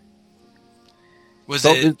 Ah. Was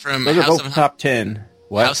Those it from are House, both top 10.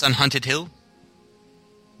 What? House on Haunted Hill?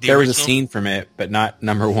 The There was a original? scene from it, but not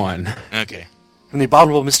number 1. Okay. From The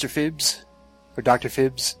Abominable Mr. Phibbs? Or Dr.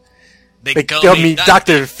 Phibbs? They call me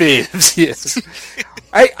Dr. Phibbs. Yes.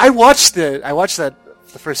 I watched that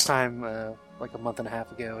the first time like a month and a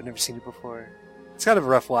half ago. I'd never seen it before. It's kind of a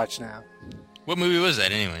rough watch now. What movie was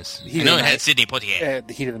that, anyways? Heat I know of it the had Night. Sidney Poitier.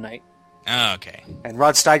 The Heat of the Night. Oh, okay. And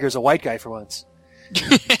Rod Steiger's a white guy for once.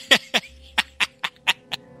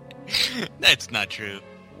 That's not true.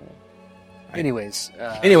 Anyways.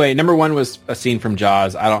 Anyway, number one was a scene from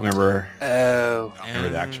Jaws. I don't remember. Oh. I don't remember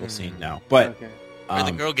the actual scene now, but Okay. Where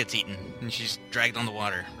the girl gets eaten and she's dragged on the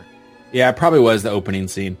water. yeah, it probably was the opening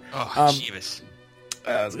scene. Oh, Um, Jeebus.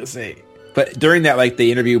 I was gonna say, but during that, like, they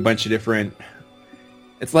interview a bunch of different.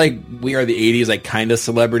 It's like We Are the '80s, like, kind of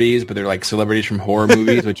celebrities, but they're like celebrities from horror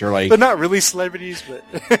movies, which are like. They're not really celebrities, but...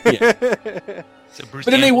 So Bruce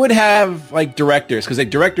But then they Campbell- would have like directors, because like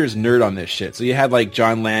directors nerd on this shit. So you had like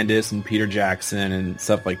John Landis and Peter Jackson and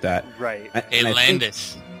stuff like that. Right. And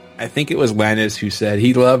Landis. I think it was Landis who said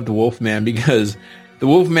he loved Wolfman because the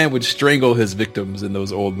Wolfman would strangle his victims in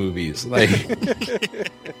those old movies. Like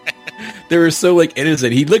they were so like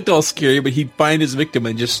innocent. He looked all scary, but he'd find his victim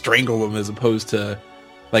and just strangle them, as opposed to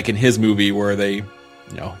like in his movie where they,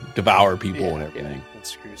 devour people and everything.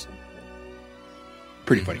 That's gruesome.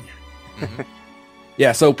 Pretty funny.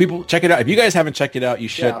 Yeah, so people check it out. If you guys haven't checked it out, you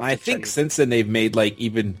should. Yeah, And I I'll think check it. since then they've made like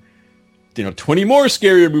even 20 more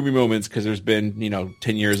scarier movie moments, because there's been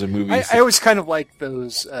 10 years of movies. I always kind of like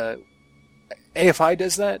those. AFI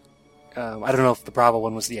does that. I don't know if the Bravo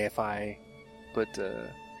one was the AFI, but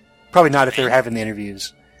probably not if they were having the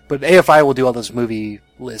interviews. But AFI will do all those movie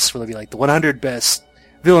lists where they'll be like the 100 best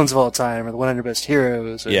villains of all time or the 100 best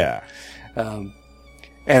heroes. Or, Yeah.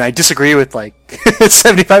 And I disagree with like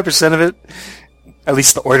 75% of it, at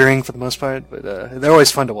least the ordering for the most part. But they're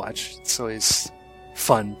always fun to watch. It's always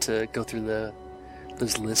fun to go through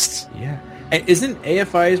those lists. Yeah. And isn't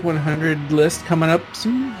AFI's 100 list coming up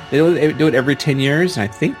soon? They do it every 10 years, and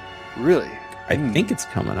I think Really? it's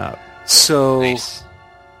coming up. So, Nice.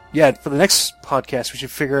 yeah, for the next podcast, we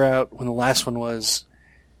should figure out when the last one was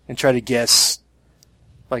and try to guess,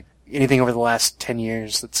 like, anything over the last 10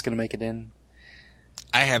 years that's going to make it in.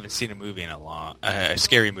 I haven't seen a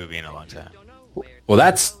scary movie in a long time. Well,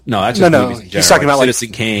 that's just No, movies in he's general, talking about, like-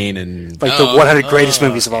 Citizen Kane and Like the 100 greatest oh,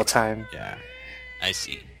 movies of all time. yeah. I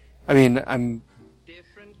see. I mean, I'm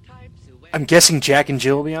guessing Jack and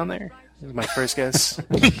Jill will be on there. Is my first guess.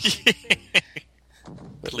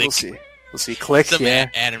 But we'll Click. see. We'll see. Click, Some yeah.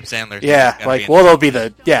 Adam Sandler. Yeah, gotta like, be in well,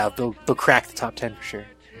 they'll crack the top 10 for sure.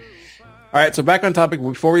 All right, so back on topic.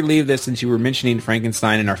 Before we leave this, since you were mentioning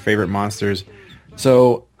Frankenstein and our favorite monsters,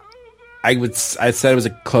 so I said it was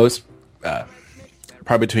a close,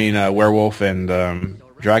 probably between werewolf and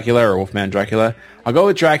Dracula, or Wolfman Dracula. I'll go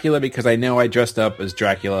with Dracula because I know I dressed up as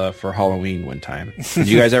Dracula for Halloween one time. Did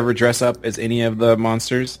you guys ever dress up as any of the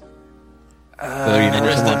monsters? The I Universal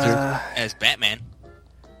dressed monsters? up as Batman.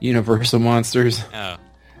 Universal monsters. Oh.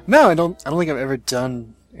 No, I don't think I've ever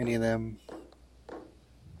done any of them.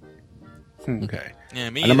 Okay. Yeah,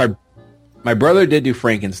 me I know either. my brother did do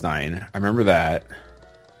Frankenstein. I remember that.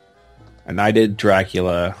 And I did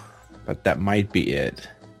Dracula, but that might be it.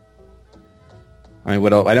 I mean,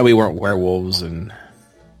 what else? I know we weren't werewolves, and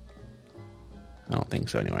I don't think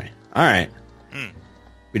so anyway. All right.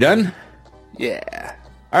 We done? Yeah.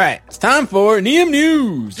 All right. It's time for Neum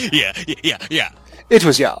News. Yeah. It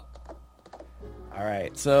was y'all. All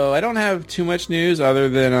right. So I don't have too much news other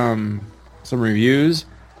than some reviews.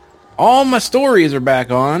 All my stories are back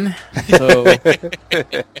on. So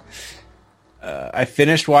I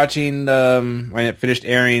finished watching when it finished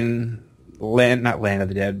airing Land of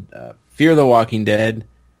the Dead, Fear the Walking Dead.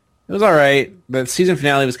 It was all right. The season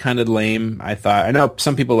finale was kind of lame, I thought. I know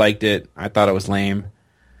some people liked it. I thought it was lame.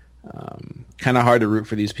 Kind of hard to root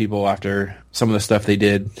for these people after some of the stuff they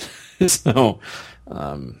did. So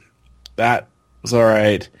that was all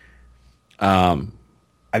right.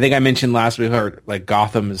 I think I mentioned last week, like,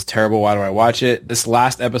 Gotham is terrible. Why do I watch it? This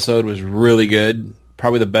last episode was really good.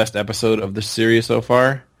 Probably the best episode of the series so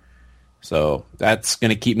far. So that's going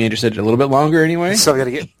to keep me interested a little bit longer anyway. So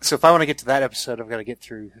if I want to get to that episode, I've got to get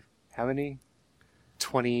through how many?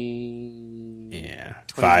 20. Yeah,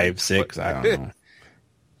 20 5, 6, I don't know.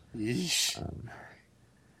 Yeesh.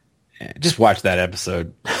 Yeah, just watch that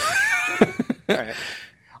episode. All right.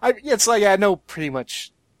 It's like I know pretty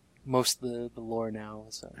much most of the lore now.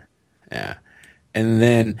 So Yeah. And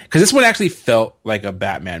then, because this one actually felt like a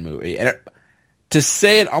Batman movie. And to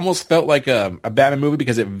say it almost felt like a Batman movie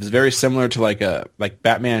because it was very similar to like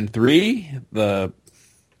Batman 3, the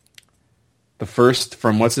first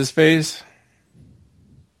from what's-his-face?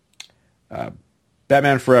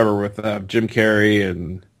 Batman Forever with Jim Carrey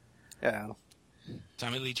and... yeah.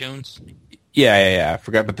 Tommy Lee Jones. Yeah. I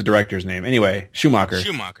forgot about the director's name. Anyway, Schumacher.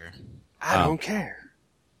 Schumacher. I don't care.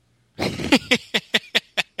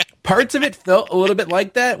 Parts of it felt a little bit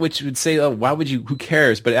like that, which would say, oh, why would you, who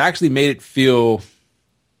cares? But it actually made it feel,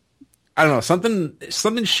 I don't know,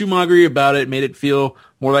 something Schumacher-y about it made it feel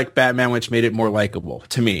more like Batman, which made it more likable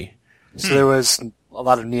to me. So there was a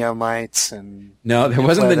lot of neon lights and... No, there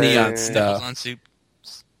wasn't the leather. neon stuff. On soup.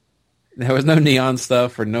 There was no neon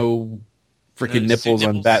stuff or no freaking No suit nipples on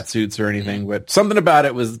nipples. bat suits or anything, but something about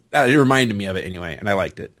it was, it reminded me of it anyway, and I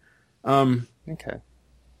liked it. Okay.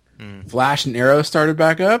 Flash and Arrow started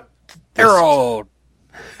back up. Arrow!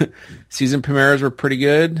 Season premieres were pretty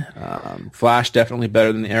good. Flash definitely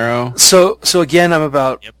better than the Arrow. So again,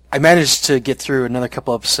 Yep. I managed to get through another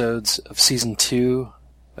couple episodes of season 2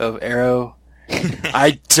 of Arrow.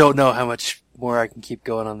 I don't know how much more I can keep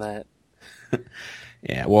going on that.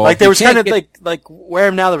 Yeah, well, Like there you was kind can't of get- like where I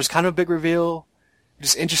am now. There was kind of a big reveal,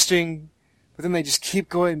 just interesting, but then they just keep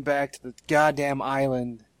going back to the goddamn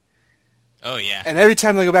island. Oh yeah. And every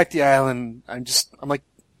time they go back to the island, I'm like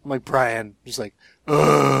Brian, just like,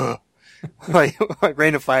 ugh, like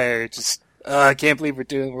Rain of Fire. Just I can't believe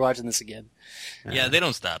we're watching this again. Yeah, they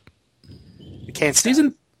don't stop. You can't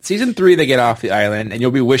stop. Season 3, they get off the island, and you'll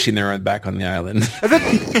be wishing they were back on the island.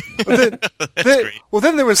 Well,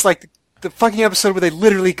 then there was like the fucking episode where they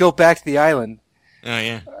literally go back to the island. Oh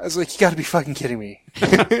yeah. I was like, you got to be fucking kidding me.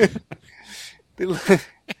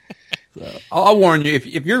 I'll warn you,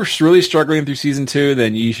 if you're really struggling through season 2,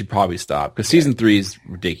 then you should probably stop, because season 3 is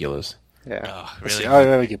ridiculous. Yeah. Oh, really?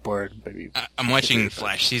 I get bored. Maybe. I'm watching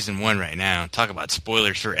Flash season 1 right now. Talk about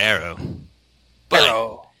spoilers for Arrow. But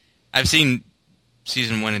Arrow. I've seen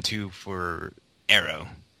season 1 and 2 for Arrow.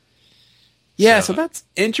 Yeah, so that's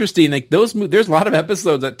interesting. Like there's a lot of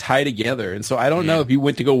episodes that tie together, and so I don't know if you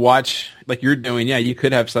went to go watch like you're doing. Yeah, you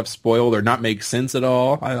could have stuff spoiled or not make sense at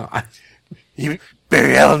all.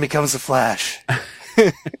 Barry Allen becomes the Flash.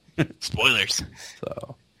 Spoilers.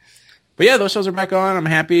 So, but yeah, those shows are back on. I'm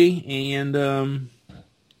happy, and there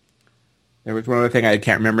was one other thing I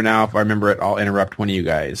can't remember now. If I remember it, I'll interrupt one of you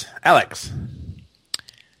guys. Alex.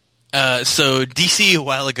 So DC a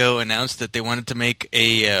while ago announced that they wanted to make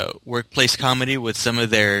a workplace comedy with some of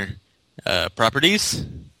their properties,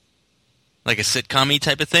 like a sitcom-y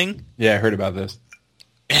type of thing. Yeah, I heard about this.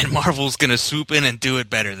 And Marvel's going to swoop in and do it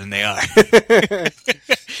better than they are.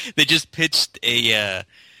 They just pitched a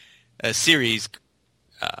series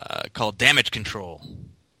called Damage Control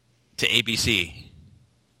to ABC.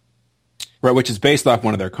 Right, which is based off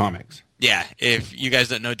one of their comics. Yeah, if you guys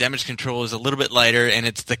don't know, Damage Control is a little bit lighter, and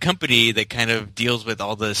it's the company that kind of deals with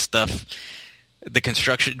all the stuff, the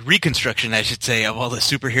reconstruction, I should say, of all the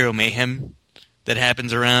superhero mayhem that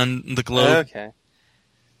happens around the globe. Okay.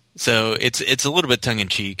 So it's a little bit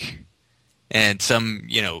tongue-in-cheek, and some,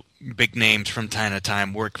 big names from time to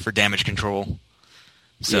time work for Damage Control.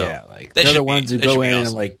 So yeah, like they're the ones who go in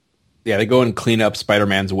and they go and clean up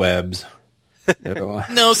Spider-Man's webs. No,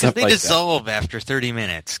 because they like dissolve after 30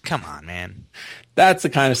 minutes. Come on, man. That's the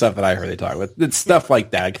kind of stuff that I heard they talk about. It's stuff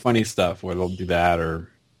like that, like funny stuff where they'll do that, or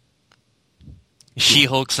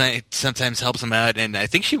She-Hulk sometimes helps them out, and I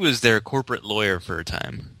think she was their corporate lawyer for a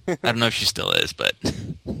time. I don't know if she still is, but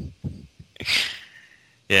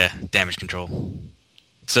yeah, Damage Control.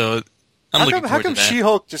 So I'm looking How forward come to that.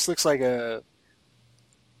 She-Hulk just looks like a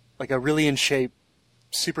really in shape,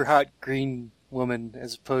 super hot green woman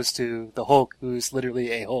as opposed to the Hulk, who's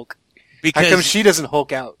literally a Hulk? How come she doesn't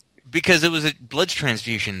Hulk out? Because it was a blood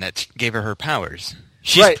transfusion that gave her powers.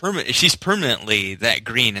 She's Right. She's permanently that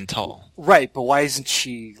green and tall. Right, but why isn't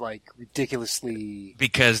she like ridiculously?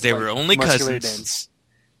 Because they were only muscular, cousins.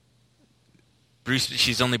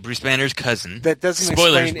 She's only Bruce Banner's cousin. That doesn't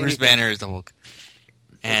Spoilers. explain Bruce anything. Banner is the Hulk.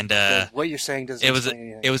 And What you're saying doesn't it was explain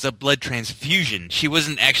anything. it was a blood transfusion. She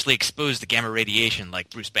wasn't actually exposed to gamma radiation like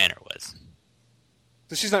Bruce Banner was.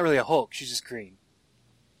 So she's not really a Hulk. She's just green.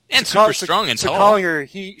 And So super strong and so tall. calling her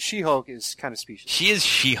She-Hulk is kind of specious. She is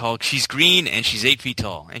She-Hulk. She's green and she's 8 feet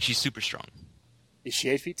tall and she's super strong. Is she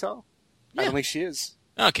 8 feet tall? I Yeah. don't think she is.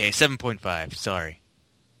 Okay, 7.5. Sorry.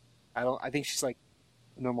 I think she's like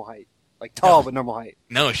normal height, like tall but normal height.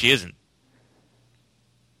 No, she isn't.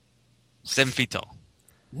 7 feet tall.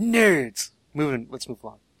 Nerds. Let's move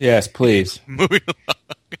along. yes, please, Moving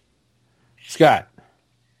along. Scott.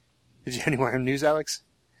 Did you have any more news, Alex?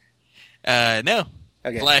 No.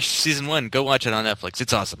 Okay. Flash Season 1. Go watch it on Netflix.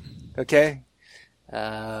 It's awesome. Okay.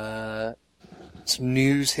 Some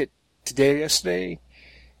news hit today or yesterday.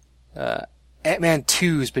 Ant-Man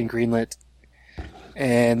 2 has been greenlit,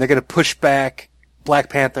 and they're going to push back Black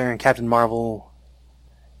Panther and Captain Marvel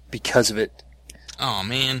because of it. Oh,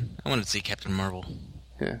 man. I wanted to see Captain Marvel.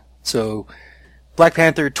 Yeah. So, Black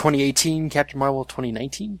Panther 2018, Captain Marvel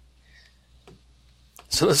 2019.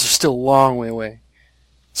 So those are still a long way away.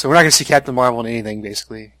 So we're not going to see Captain Marvel in anything,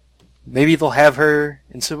 basically. Maybe they'll have her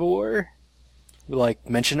in Civil War? Like,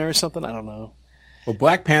 mention her or something? I don't know. Well,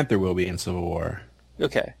 Black Panther will be in Civil War.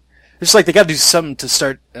 Okay. It's like they got to do something to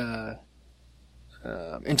start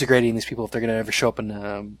integrating these people if they're going to ever show up in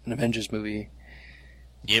an Avengers movie.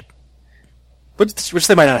 Yep. Which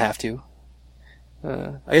they might not have to.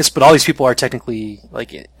 I guess, but all these people are technically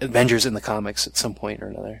like Avengers in the comics at some point or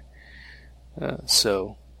another.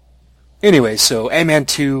 So, anyway, so Ant-Man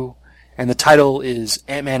 2, and the title is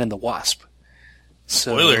Ant-Man and the Wasp.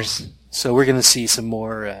 So, Spoilers. So we're going to see some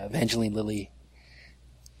more Evangeline Lilly,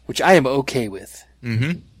 which I am okay with.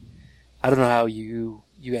 Mm-hmm. I don't know how you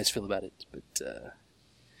guys feel about it, but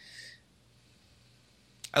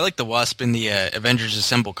I like the Wasp in the Avengers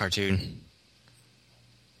Assemble cartoon.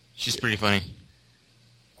 She's pretty funny.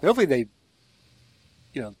 hopefully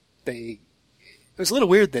it was a little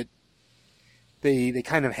weird that they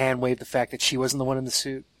kind of hand-waved the fact that she wasn't the one in the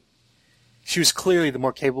suit. She was clearly the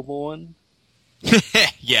more capable one.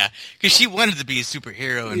 Yeah, because she wanted to be a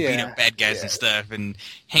superhero and beat Yeah, up bad guys yeah. and stuff, and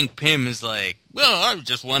Hank Pym is like, well, I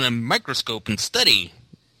just want a microscope and study.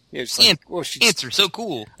 Yeah, just like, well, she just, Ants are so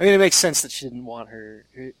cool. I mean, it makes sense that she didn't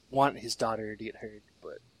want his daughter to get hurt,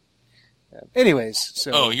 but anyways,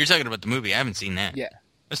 so Oh, you're talking about the movie. I haven't seen that. yeah.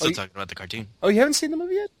 I'm still you- talking about the cartoon. Oh, you haven't seen the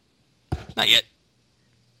movie yet? Not yet.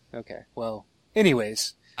 Okay. Well,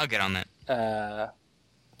 anyways, I'll get on that.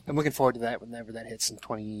 I'm looking forward to that whenever that hits in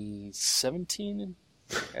 2017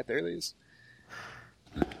 at the earliest.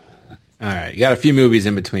 All right, you got a few movies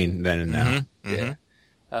in between then and now. Mm-hmm. Mm-hmm.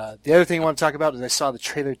 Yeah. The other thing I want to talk about is I saw the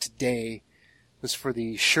trailer today was for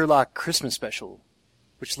the Sherlock Christmas special,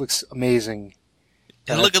 which looks amazing.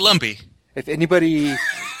 And look at Lumpy. If anybody,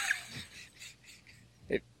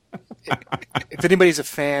 if anybody's a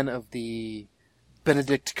fan of the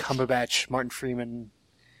Benedict Cumberbatch, Martin Freeman,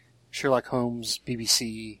 Sherlock Holmes,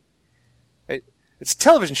 BBC, it's a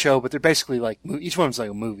television show, but they're basically like each one's like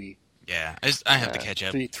a movie. Yeah, I have to catch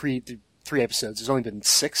up. Three episodes. There's only been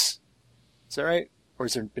 6. Is that right? Or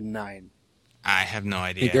has there been 9? I have no I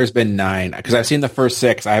think idea. there's been 9 because I've seen the first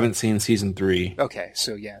 6. I haven't seen season 3. Okay,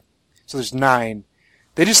 so yeah. So there's 9.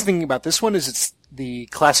 The interesting thing about this one is it's the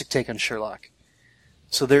classic take on Sherlock.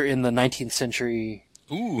 So they're in the 19th century,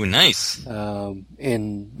 Ooh, nice.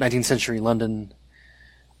 in 19th century London.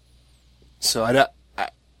 So I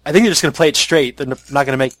think they're just going to play it straight. They're not going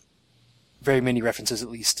to make very many references, at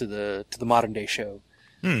least, to the modern day show.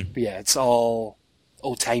 But yeah, it's all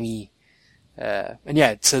old timey. And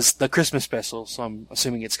yeah, it says the Christmas special, so I'm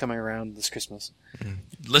assuming it's coming around this Christmas.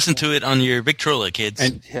 Listen to it on your Victrola,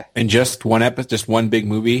 kids. Yeah. And just one episode, just one big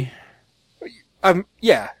movie.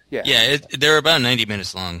 Yeah. yeah, they're about 90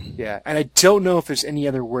 minutes long. Yeah, and I don't know if there's any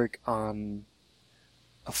other work on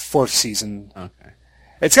a 4th season. Okay.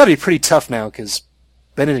 It's got to be pretty tough now because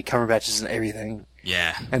Benedict Cumberbatch is in everything,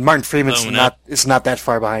 Yeah. and Martin Freeman's Blowing up. not that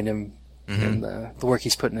far behind him Mm-hmm. in the work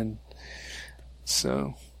he's putting in.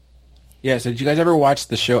 So Yeah. So did you guys ever watch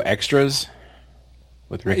the show Extras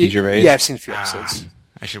with Ricky Gervais? yeah, I've seen a few episodes.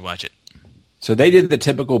 I should watch it. So they did the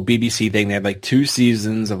typical BBC thing. They had like 2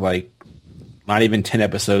 seasons of like not even 10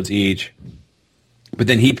 episodes each. But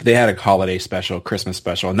then they had a holiday special, Christmas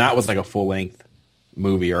special, and that was like a full length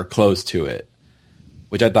movie or close to it,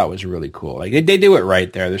 which I thought was really cool. Like they do it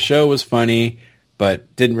right there. The show was funny,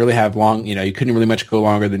 but didn't really have long. You couldn't really much go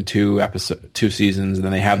longer than 2 seasons, and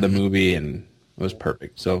then they have the movie, and it was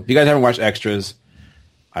perfect. So if you guys haven't watched Extras,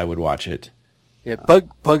 I would watch it. Yeah,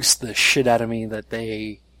 bugs the shit out of me that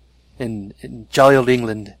they in jolly old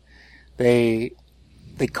England they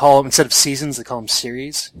call them, instead of seasons, they call them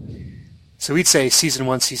series. So we'd say season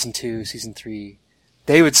 1, season 2, season 3.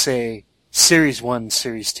 They would say series 1,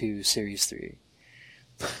 series 2, series 3.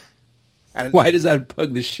 And Why does that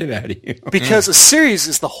bug the shit out of you? because a series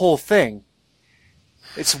is the whole thing.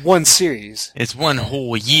 It's one series. It's one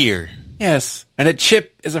whole year. Yes, and a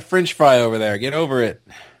chip is a French fry over there. Get over it.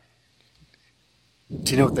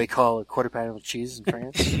 Do you know what they call a quarter pound of cheese in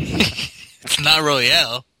France? It's not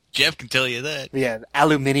Royale. Jeff can tell you that. Yeah,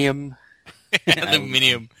 aluminium,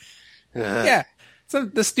 Aluminium. Yeah, so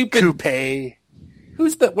the stupid. coupe.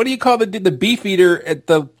 What do you call the beef eater at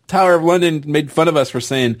the Tower of London made fun of us for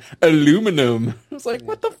saying aluminum? I was like,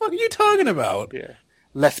 what the fuck are you talking about? Yeah,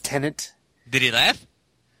 lieutenant. Did he laugh?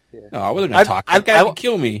 No, I wasn't going to talk. That guy would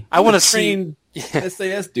kill me. I want to He's a trained see.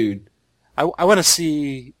 SAS dude. I want to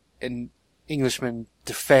see an Englishman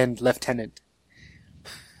defend lieutenant.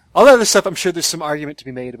 All that other stuff, I'm sure there's some argument to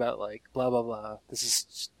be made about, like, blah blah blah.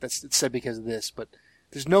 It's said because of this, but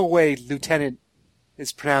there's no way lieutenant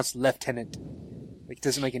is pronounced lieutenant. Like, it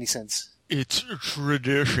doesn't make any sense. It's a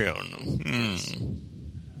tradition.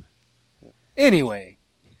 Anyway.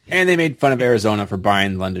 And they made fun of Arizona for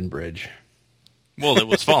buying London Bridge. Well, it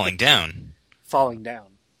was falling down. Falling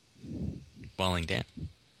down. Falling down.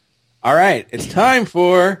 All right, it's time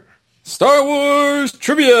for Star Wars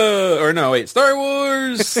trivia. Or no, wait, Star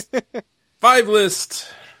Wars 5 list.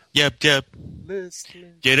 Yep. List.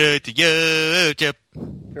 Yep.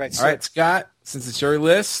 Right, so All right, Scott, since it's your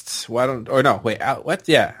list, why don't... Or no, wait, what?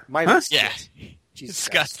 Yeah. my Huh? list. Yeah. Jesus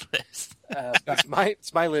Scott's list.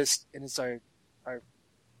 it's my list, and it's our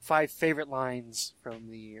 5 favorite lines from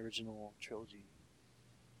the original trilogy.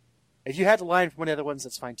 If you had a line from one of the other ones,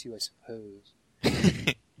 that's fine too, I suppose.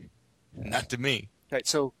 Not to me. Right,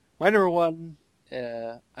 so my number 1,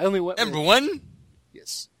 I only went Number with, 1?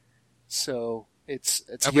 Yes. So it's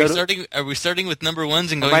Are Yoda. we starting with number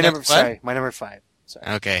 1s and going my down number to 5? my number 5.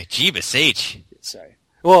 Sorry. Okay. Jeebus H. Sorry.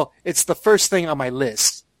 Well, it's the first thing on my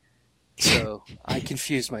list, so I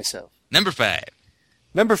confused myself. Number 5.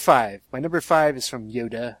 Number 5. My number 5 is from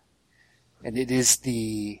Yoda, and it is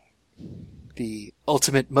the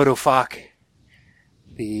ultimate motofok.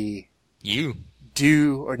 The You.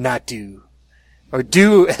 do or not do, or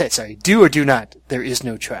do or do not. There is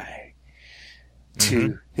no try.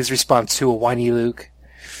 To his response to a whiny Luke.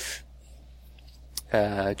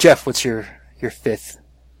 Jeff, what's your 5th?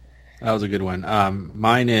 That was a good one.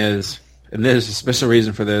 Mine is, and there's a special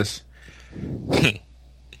reason for this,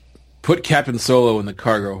 put Captain Solo in the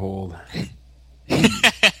cargo hold.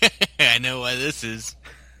 I know why this is.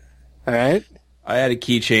 All right. I had a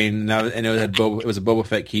keychain, and it was a Boba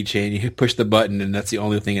Fett keychain. You push the button, and that's the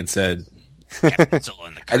only thing it said. Captain Solo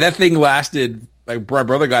in the car. And that thing lasted, like, my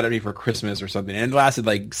brother got it me for Christmas or something, and it lasted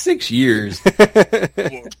like 6 years.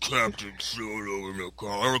 Put Captain Solo in the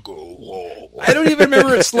cargo. I don't even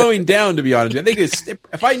remember it slowing down, to be honest. I think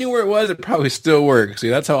if I knew where it was, it probably still worked. See,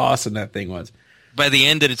 that's how awesome that thing was. By the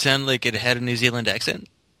end, did it sound like it had a New Zealand accent?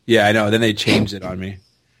 Yeah, I know. Then they changed it on me.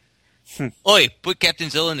 Oi, put Captain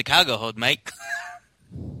Solo in the cargo hold, Mike.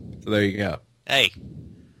 So there you go. Hey.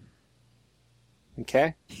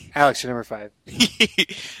 Okay. Alex, your number 5.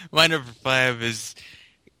 My number 5 is...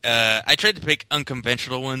 I tried to pick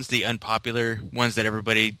unconventional ones, the unpopular ones that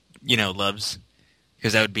everybody, loves,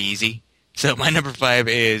 because that would be easy. So my number 5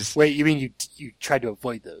 is... Wait, you mean you tried to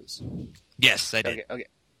avoid those? Yes, I did. Okay.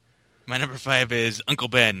 My number 5 is Uncle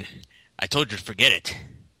Ben. I told you to forget it.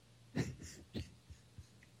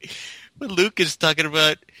 When Luke is talking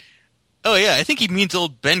about... Oh, yeah, I think he means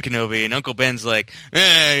old Ben Kenobi, and Uncle Ben's like,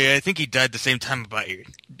 I think he died the same time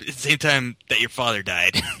that your father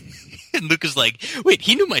died. And Luke is like, wait,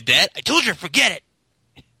 he knew my dad? I told you to forget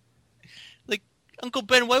it! Like, Uncle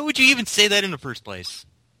Ben, why would you even say that in the first place?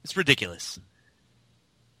 It's ridiculous.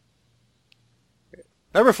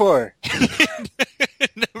 Number 4.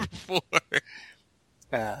 Number 4.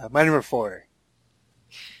 My number 4.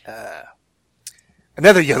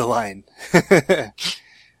 Another Yoda line.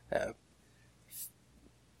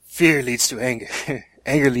 Fear leads to anger.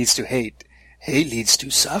 Anger leads to hate. Hate leads to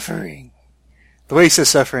suffering. The way he says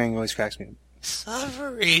suffering always cracks me up.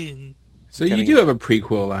 Suffering. So you do have a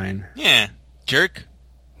prequel line. Yeah. Jerk.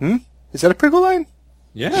 Is that a prequel line?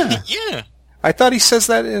 Yeah. Yeah. I thought he says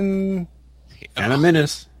that in... Phantom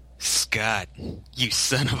Menace. Scott, you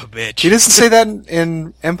son of a bitch. He doesn't say that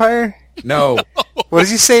in Empire? No. What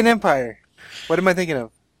does he say in Empire? What am I thinking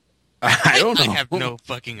of? I don't know. I have no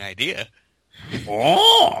fucking idea.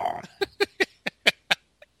 Oh.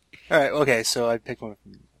 Alright, okay, so I picked one.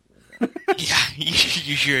 Yeah, you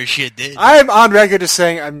sure as shit did. I'm on record as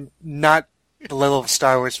saying I'm not the level of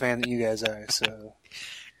Star Wars fan that you guys are, so...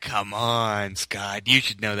 Come on, Scott. You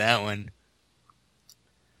should know that one.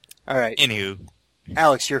 Alright, Anywho,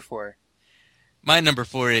 Alex, you're 4. my number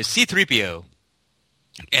 4 is C-3PO.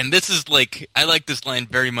 And this is I like this line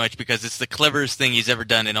very much because it's the cleverest thing he's ever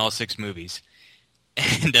done in all 6 movies.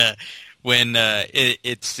 And when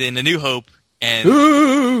it's in A New Hope, and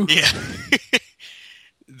Ooh. yeah,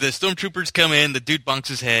 the stormtroopers come in, the dude bonks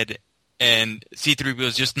his head, and C-3PO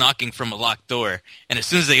is just knocking from a locked door. And as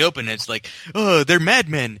soon as they open it, it's like, oh, they're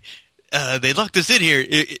madmen. They locked us in here.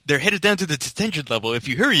 They're headed down to the detention level. If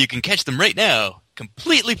you hurry, you can catch them right now.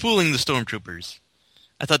 Completely fooling the stormtroopers.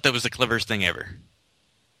 I thought that was the cleverest thing ever.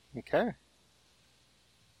 Okay.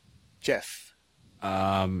 Jeff.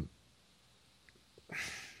 I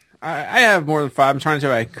have more than 5. I'm trying to see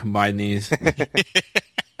if I can combine these.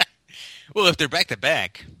 Well, if they're back to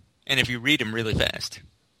back, and if you read them really fast.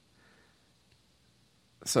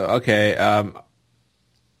 So, okay.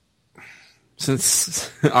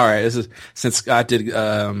 Since Scott did,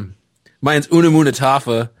 mine's Una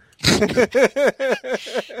Munatafa,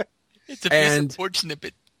 It's a piece of porch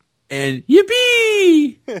snippet. And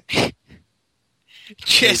yippee!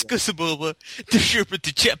 Cheska Saboba, the Sherpa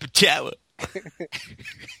to Chapachawa.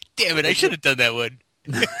 Damn it, I should have done that one.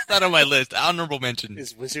 It's not on my list. Honorable mention.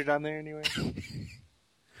 Is Wizard on there anyway?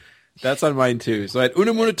 That's on mine too. So I had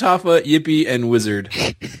Unamunatafa, Yippee, and Wizard.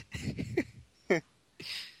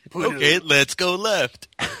 Okay, let's go left.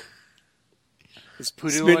 Is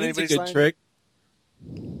Poodoo on Spinning a anybody's good line? trick.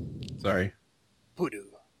 Sorry. Poodoo.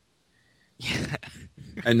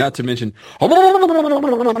 And not to mention...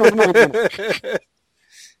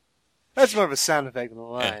 That's more of a sound effect than a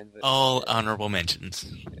line. But, All honorable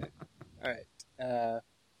mentions. all right.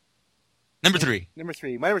 Number 3. Number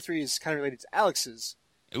 3. My number 3 is kind of related to Alex's.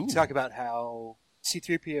 Ooh. We talk about how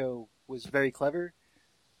C-3PO was very clever.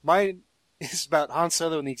 Mine is about Han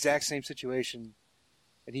Solo in the exact same situation,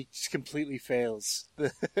 and he just completely fails.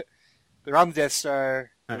 They're on the Death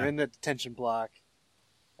Star. They're in the detention block.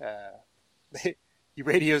 He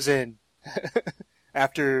radios in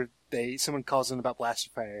after someone calls in about blaster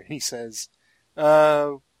fire, and he says,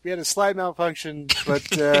 "We had a slight malfunction,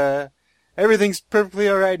 but everything's perfectly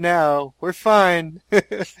all right now. We're fine.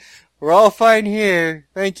 We're all fine here.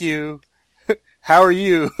 Thank you. How are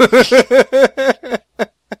you?"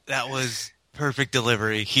 That was perfect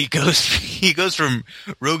delivery. He goes from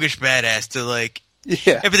roguish badass to like,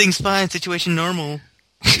 Yeah. everything's fine, situation normal.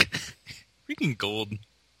 Freaking gold.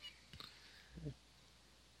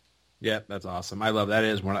 Yeah, that's awesome. I love that.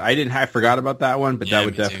 Is one. I forgot about that one, but Yeah, that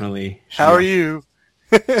would me too. definitely. How are you?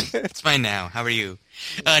 It's fine now. How are you?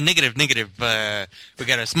 Negative. We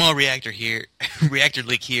got a small reactor here. Reactor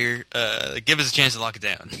leak here. Give us a chance to lock it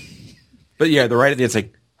down. But yeah, the right at the end, it's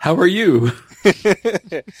like, how are you?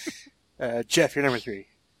 Jeff, you're number 3.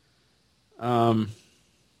 Damn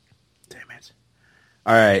it.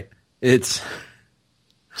 All right, it's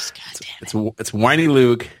whiny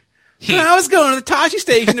Luke. I was going to the Tashi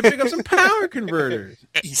station to pick up some power converters.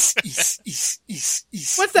 East.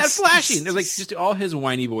 What's that flashing? There's like just all his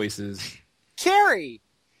whiny voices. Carrie.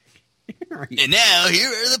 And now here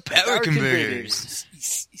are the power converters.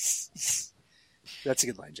 East. That's a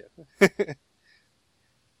good line, Jeff.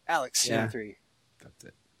 Alex, you're Yeah. number 3. That's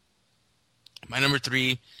it. My number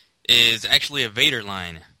 3 is actually a Vader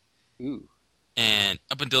line. Ooh. And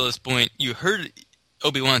up until this point, you heard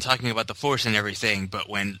Obi-Wan talking about the Force and everything, but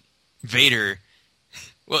when Vader...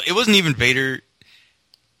 Well, it wasn't even Vader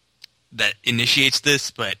that initiates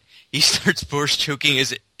this, but he starts Force choking.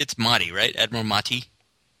 It's Mati, right? Admiral Mati?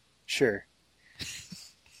 Sure.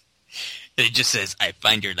 And it just says, "I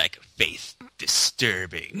find your lack of faith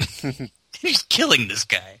disturbing." He's killing this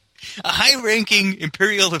guy. A high-ranking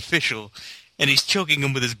Imperial official, and he's choking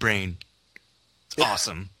him with his brain. It's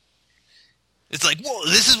awesome. It's like, whoa,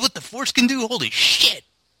 this is what the Force can do? Holy shit.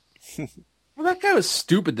 Well, that guy was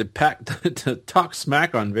stupid to talk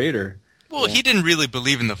smack on Vader. Well, he didn't really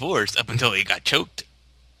believe in the Force up until he got choked.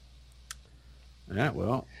 Yeah,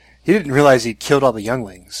 well. He didn't realize he'd killed all the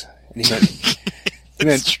younglings. And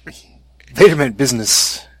Vader meant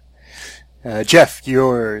business. Jeff,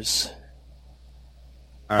 yours.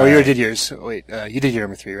 All You right. did yours. Oh, wait, you did your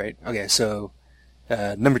number 3, right? Okay, so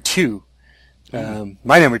number 2.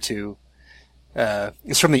 My number 2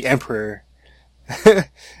 is from the Emperor.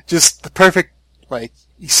 Just the perfect, like,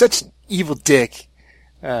 he's such an evil dick,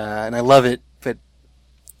 and I love it, but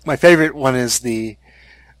my favorite one is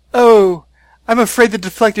 "Oh, I'm afraid the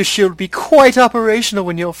deflector shield will be quite operational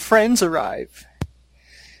when your friends arrive."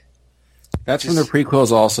 That's from the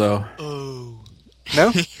prequels also. Oh.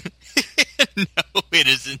 No? No, it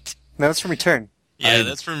isn't. No, it's from Return. Yeah,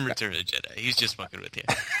 that's from Return of the Jedi. He's just fucking with you.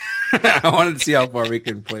 I wanted to see how far we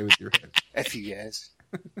can play with your head. F you guys.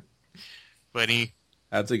 Buddy.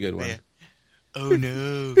 That's a good one. Yeah. Oh,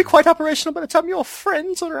 no. Be quite operational by the time your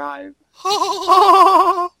friends arrive.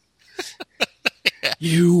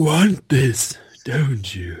 You want this,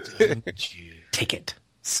 don't you? Don't you? Take it.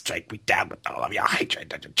 Strike me down with all of your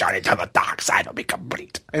hatred, and your journey to the dark side will be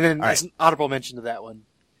complete. And then All as an honorable mention to that one.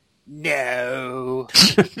 No.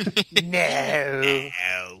 No.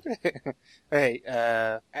 Ow. All right,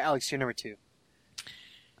 Alex, you're number 2.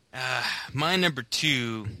 My number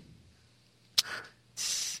 2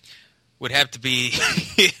 would have to be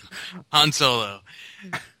Han Solo.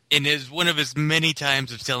 In one of his many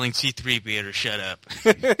times of telling C-3PO to shut up.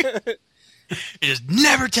 He just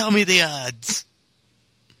never tell me the odds.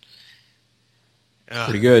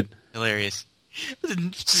 Pretty good. Hilarious.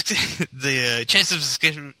 The chance of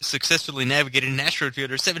successfully navigating an asteroid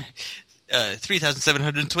field are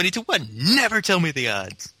 3,720 to 1. Never tell me the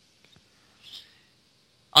odds.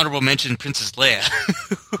 Honorable mention Princess Leia.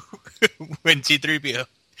 When C-3PO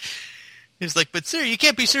He's like, but sir, you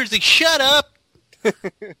can't be sir. He's like, shut up.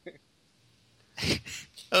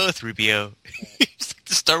 Oh, 3PO. He's like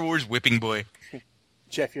the Star Wars whipping boy.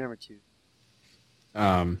 Jeff, you're number 2.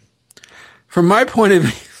 From my point of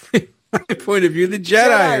view, the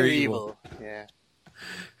Jedi are evil. Yeah.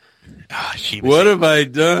 Ah, What have I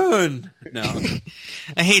done? No.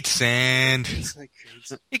 I hate sand. It's like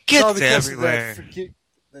It it's all gets because of everywhere.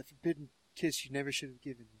 that forbidden kiss you never should have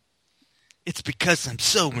given me. It's because I'm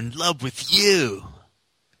so in love with you.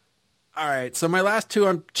 All right, so my last 2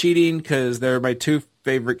 I'm cheating because they're my 2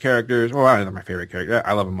 favorite characters. Well, they're my favorite character.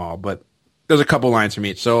 I love them all, but there's a couple lines from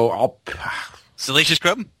each. So I'll... Salacious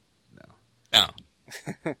Crumb? No. Oh.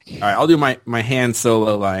 All right, I'll do my Han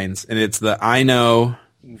Solo lines, and it's the I know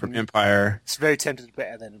from Empire. It's very tempted to put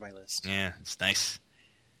that in my list. Yeah, it's nice.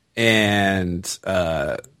 And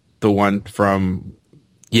the one from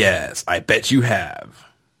Yes, I Bet You Have.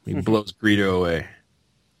 He blows Greedo away.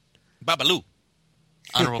 Babaloo.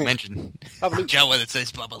 Honorable mention. Babaloo. Jawa that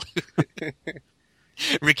says Babaloo.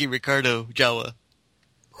 Ricky Ricardo, Jawa.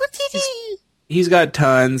 What did he... He's got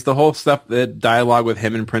tons. The whole stuff, the dialogue with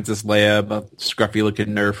him and Princess Leia about scruffy-looking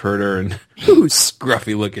nerf herder and who's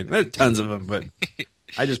scruffy-looking. There's tons of them, but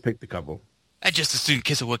I just picked a couple. I just as soon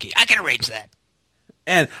kiss a Wookiee. I can arrange that.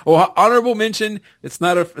 And honorable mention. It's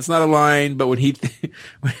not a line, but when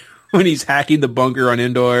when he's hacking the bunker on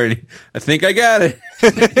Endor, and I think I got it.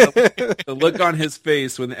 The look on his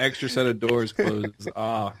face when the extra set of doors closes.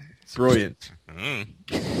 Ah, brilliant.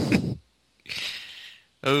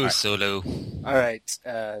 Oh, right. Solo. All right,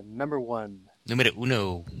 number 1. Numero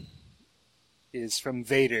uno. Is from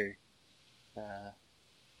Vader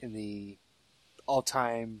in the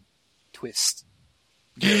all-time twist.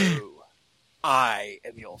 No, I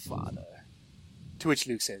am your father. To which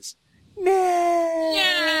Luke says, no.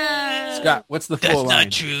 Yeah. Scott, what's the full line? That's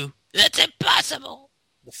not true. That's impossible.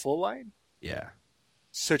 The full line? Yeah.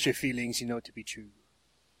 Such your feelings you know to be true.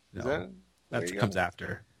 No, that comes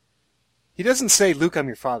after. He doesn't say, Luke, I'm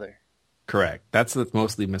your father. Correct. That's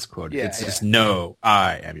mostly misquoted. Yeah, it's just, no,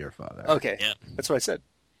 I am your father. Okay. Yeah. That's what I said.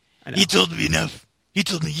 He told me enough. He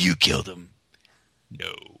told me you killed him.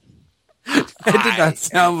 No. That did not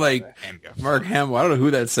sound like Mark Hamill. I don't know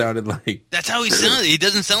who that sounded like. That's how he sounded. He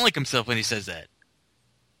doesn't sound like himself when he says that.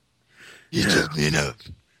 You told me enough.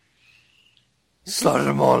 Slaughtered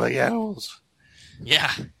them all like animals.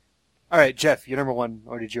 Yeah. All right, Jeff, you're number 1,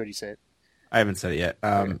 or did you already say it? I haven't said it yet.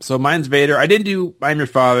 So mine's Vader. I didn't do I'm your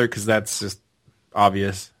father because that's just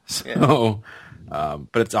obvious. So,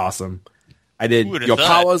 but it's awesome. I did your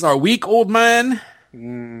powers are weak, old man.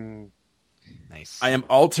 Nice. I am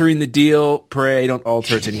altering the deal. Pray don't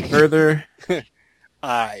alter it any further.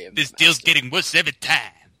 I am. This deal's getting worse every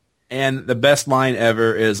time. And the best line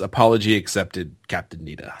ever is apology accepted, Captain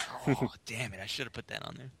Nita. Oh, damn it. I should have put that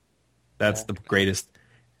on there. That's the greatest.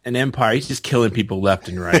 An Empire, he's just killing people left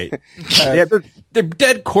and right. They're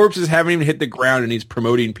dead corpses haven't even hit the ground, and he's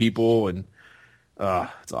promoting people, and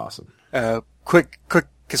it's awesome. Quick,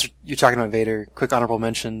 because you're talking about Vader, quick honorable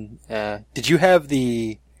mention. Did you have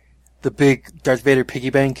the big Darth Vader piggy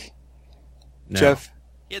bank, No. Jeff?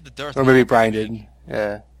 Yeah, the Darth Or maybe Brian did.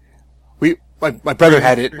 My brother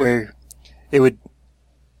had it where it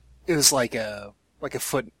was like a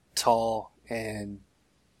foot tall, and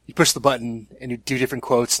you push the button and you do different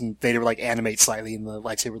quotes, and Vader would like animate slightly and the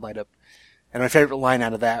lightsaber would light up. And my favorite line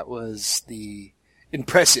out of that was the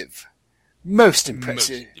impressive, most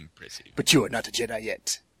impressive, but you are not a Jedi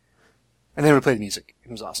yet. And then we play the music.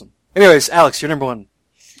 It was awesome. Anyways, Alex, you're number 1.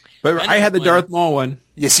 But I had the Darth Maul one.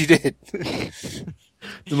 Yes, you did.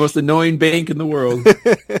 The most annoying bank in the world.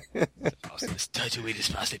 This Tatooine is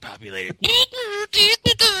sparsely populated.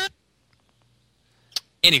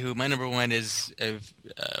 Anywho, my number 1 is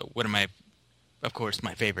one of my, of course,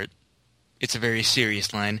 my favorite. It's a very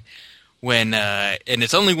serious line when, and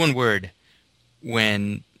it's only one word,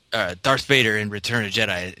 when Darth Vader in Return of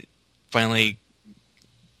Jedi finally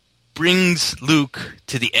brings Luke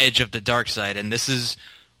to the edge of the dark side, and this is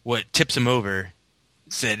what tips him over.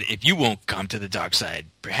 Said, if you won't come to the dark side,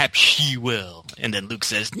 perhaps she will. And then Luke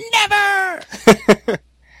says, never!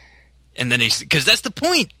 And then because that's the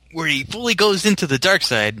point where he fully goes into the dark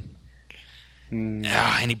side. And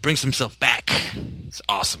he brings himself back. It's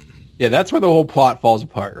awesome. Yeah, that's where the whole plot falls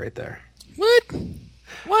apart right there. What?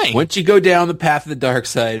 Why? Once you go down the path of the dark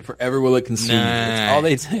side, forever will it consume you. That's all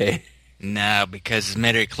they say. No, because his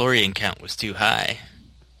metachlorian count was too high.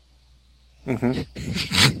 Mm-hmm.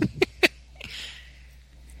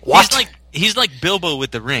 What? He's like Bilbo with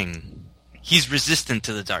the ring. He's resistant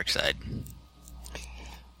to the dark side.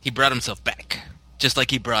 He brought himself back, just like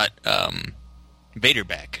he brought Vader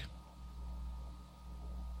back.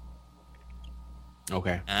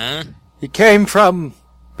 Okay. Huh? He came from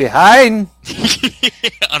behind.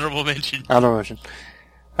 Honorable mention. Honorable mention.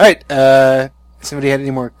 All right. Somebody had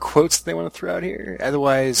any more quotes that they want to throw out here?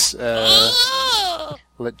 Otherwise,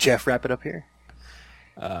 let Jeff wrap it up here.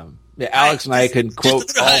 Yeah, Alex and I can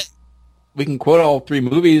quote all. We can quote all 3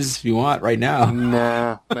 movies if you want right now.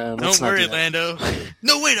 No, let's Don't not worry, do that. Lando.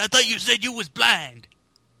 No, wait, I thought you said you was blind.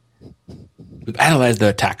 We've analyzed the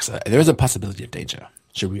attacks. There is a possibility of danger.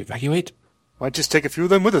 Should we evacuate? Why not just take a few of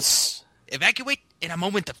them with us? Evacuate in a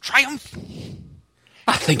moment of triumph.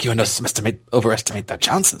 I think you overestimate their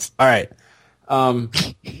chances. All right.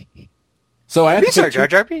 So I have These to are pick Jar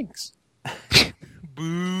Jar Binks.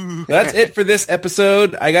 Boo. That's it for this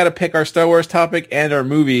episode. I got to pick our Star Wars topic and our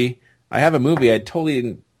movie. I have a movie. I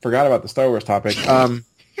totally forgot about the Star Wars topic.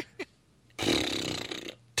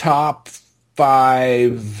 Top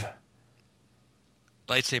 5.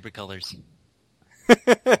 Lightsaber colors.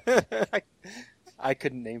 I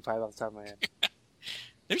couldn't name 5 off the top of my head.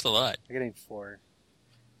 There's a lot. I could name 4.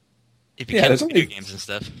 If you Yeah, count there's video only- games and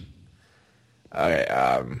stuff. Okay.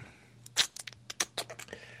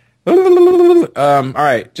 All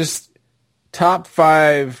right. Just top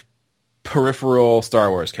 5 peripheral Star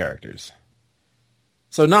Wars characters.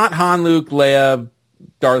 So not Han, Luke, Leia,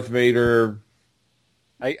 Darth Vader.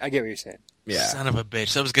 I get what you're saying. Yeah. Son of a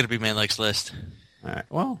bitch. That was going to be my next list. All right.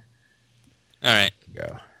 Well, All right.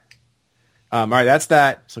 go. All right. That's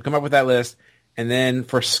that. So come up with that list. And then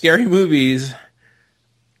for scary movies,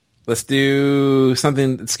 let's do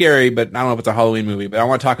something that's scary, but I don't know if it's a Halloween movie, but I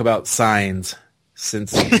want to talk about Signs.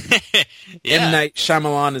 Since Yeah. M. Night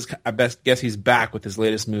Shyamalan is, I best guess he's back with his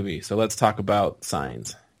latest movie. So let's talk about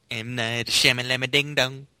Signs. M. Night Shyamalan ding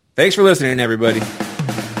dong. Thanks for listening, everybody.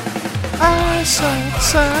 I saw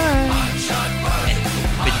signs.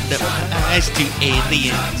 Opened up my eyes to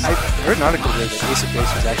aliens. I heard an article today that Ace of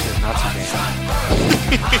Base was actually a Nazi band.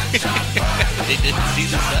 They didn't see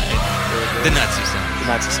the sign. The Nazi sign. The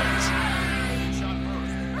Nazi signs.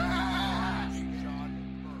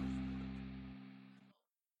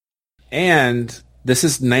 And this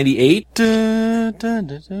is 98. Dun, dun,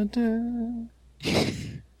 dun, dun, dun.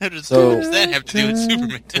 How does So- that have to do with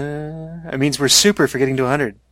Superman? It means we're super for getting to 100.